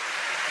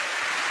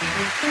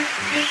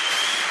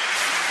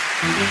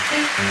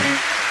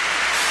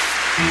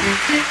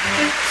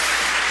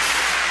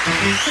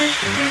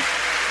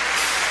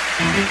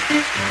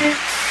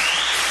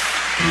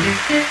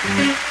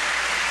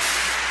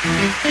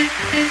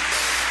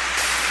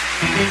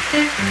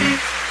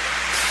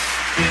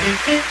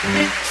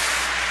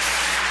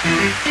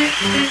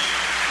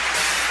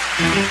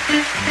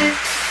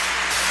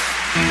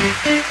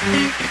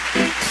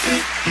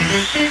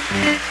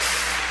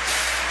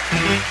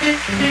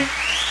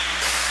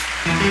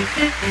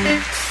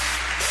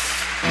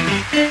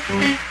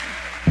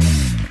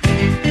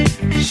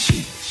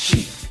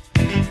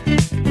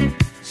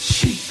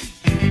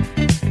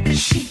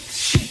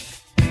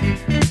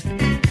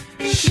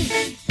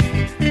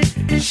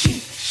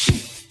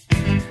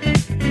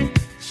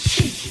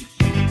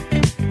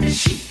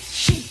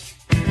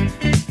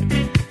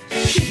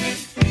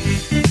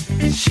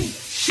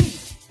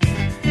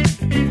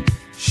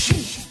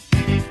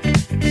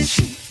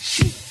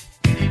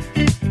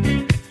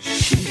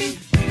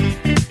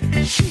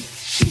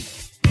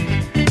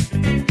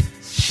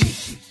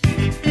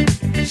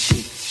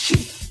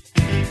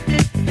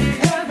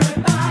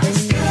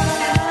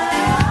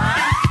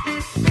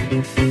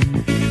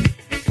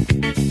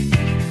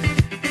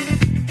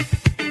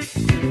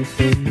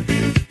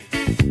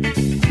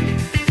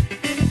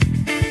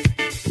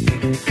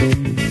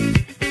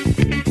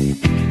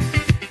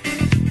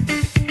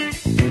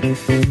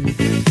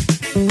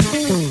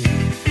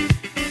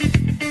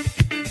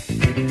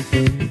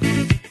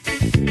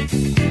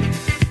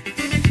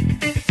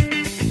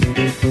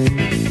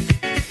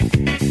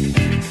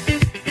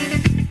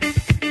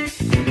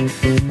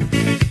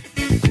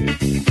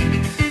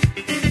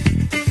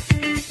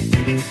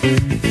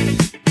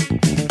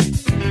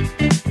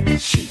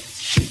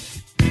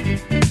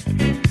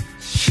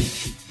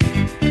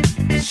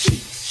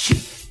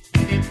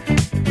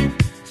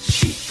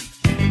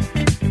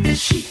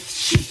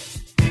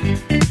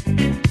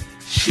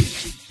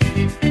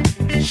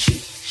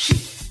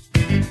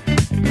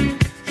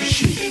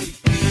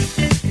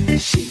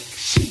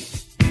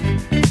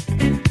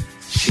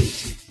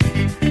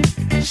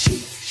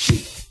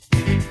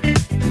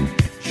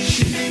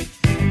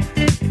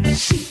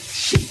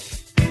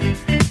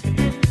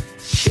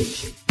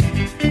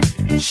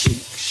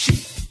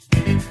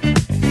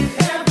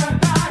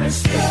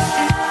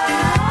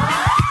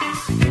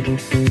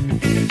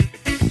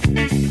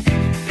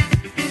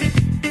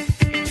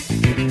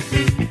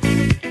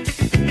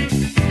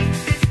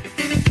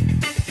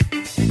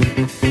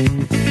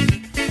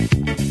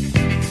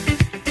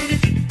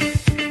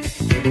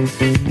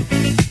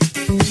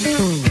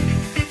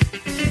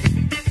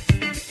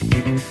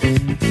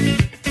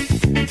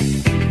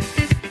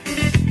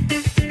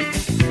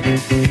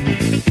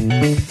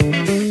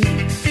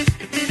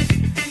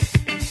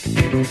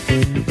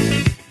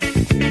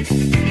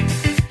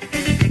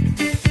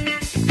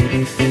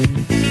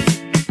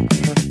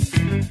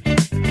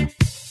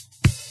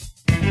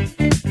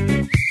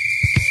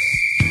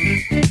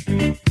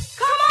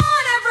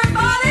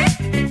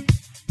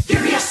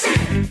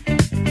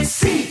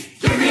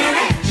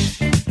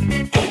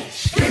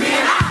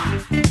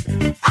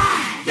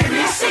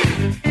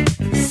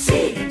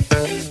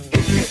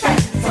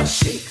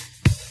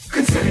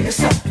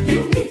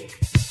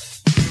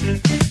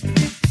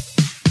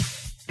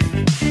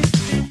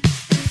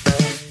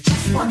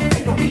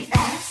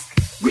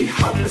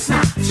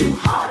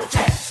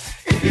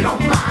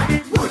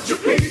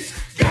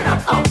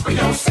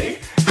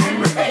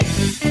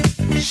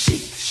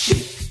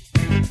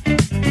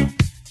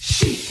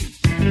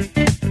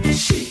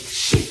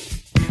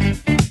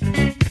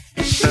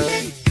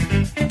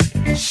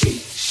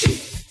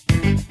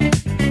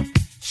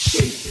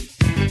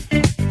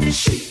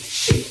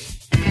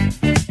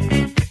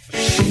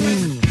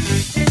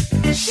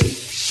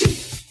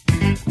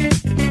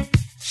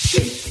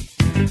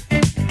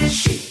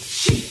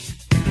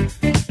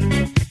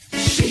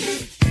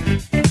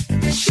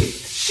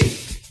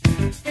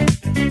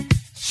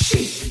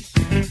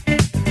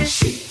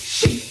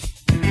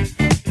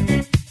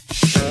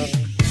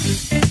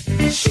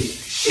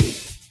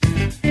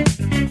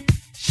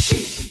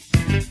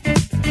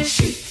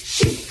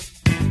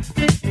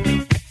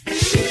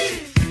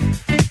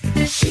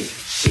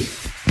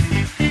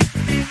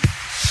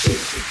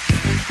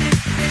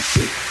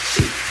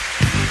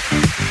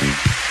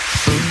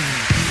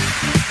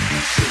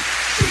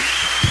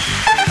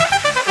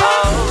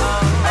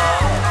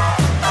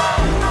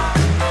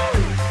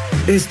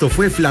 Esto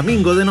fue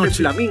Flamingo de Noche.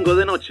 Flamingo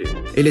de Noche.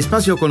 El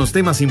espacio con los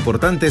temas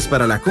importantes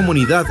para la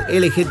comunidad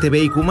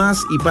LGTBIQ+,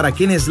 y para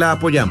quienes la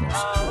apoyamos.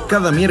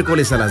 Cada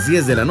miércoles a las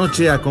 10 de la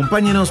noche,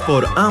 acompáñenos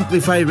por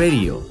Amplify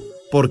Radio,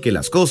 porque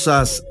las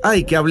cosas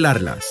hay que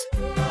hablarlas.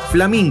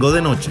 Flamingo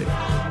de Noche.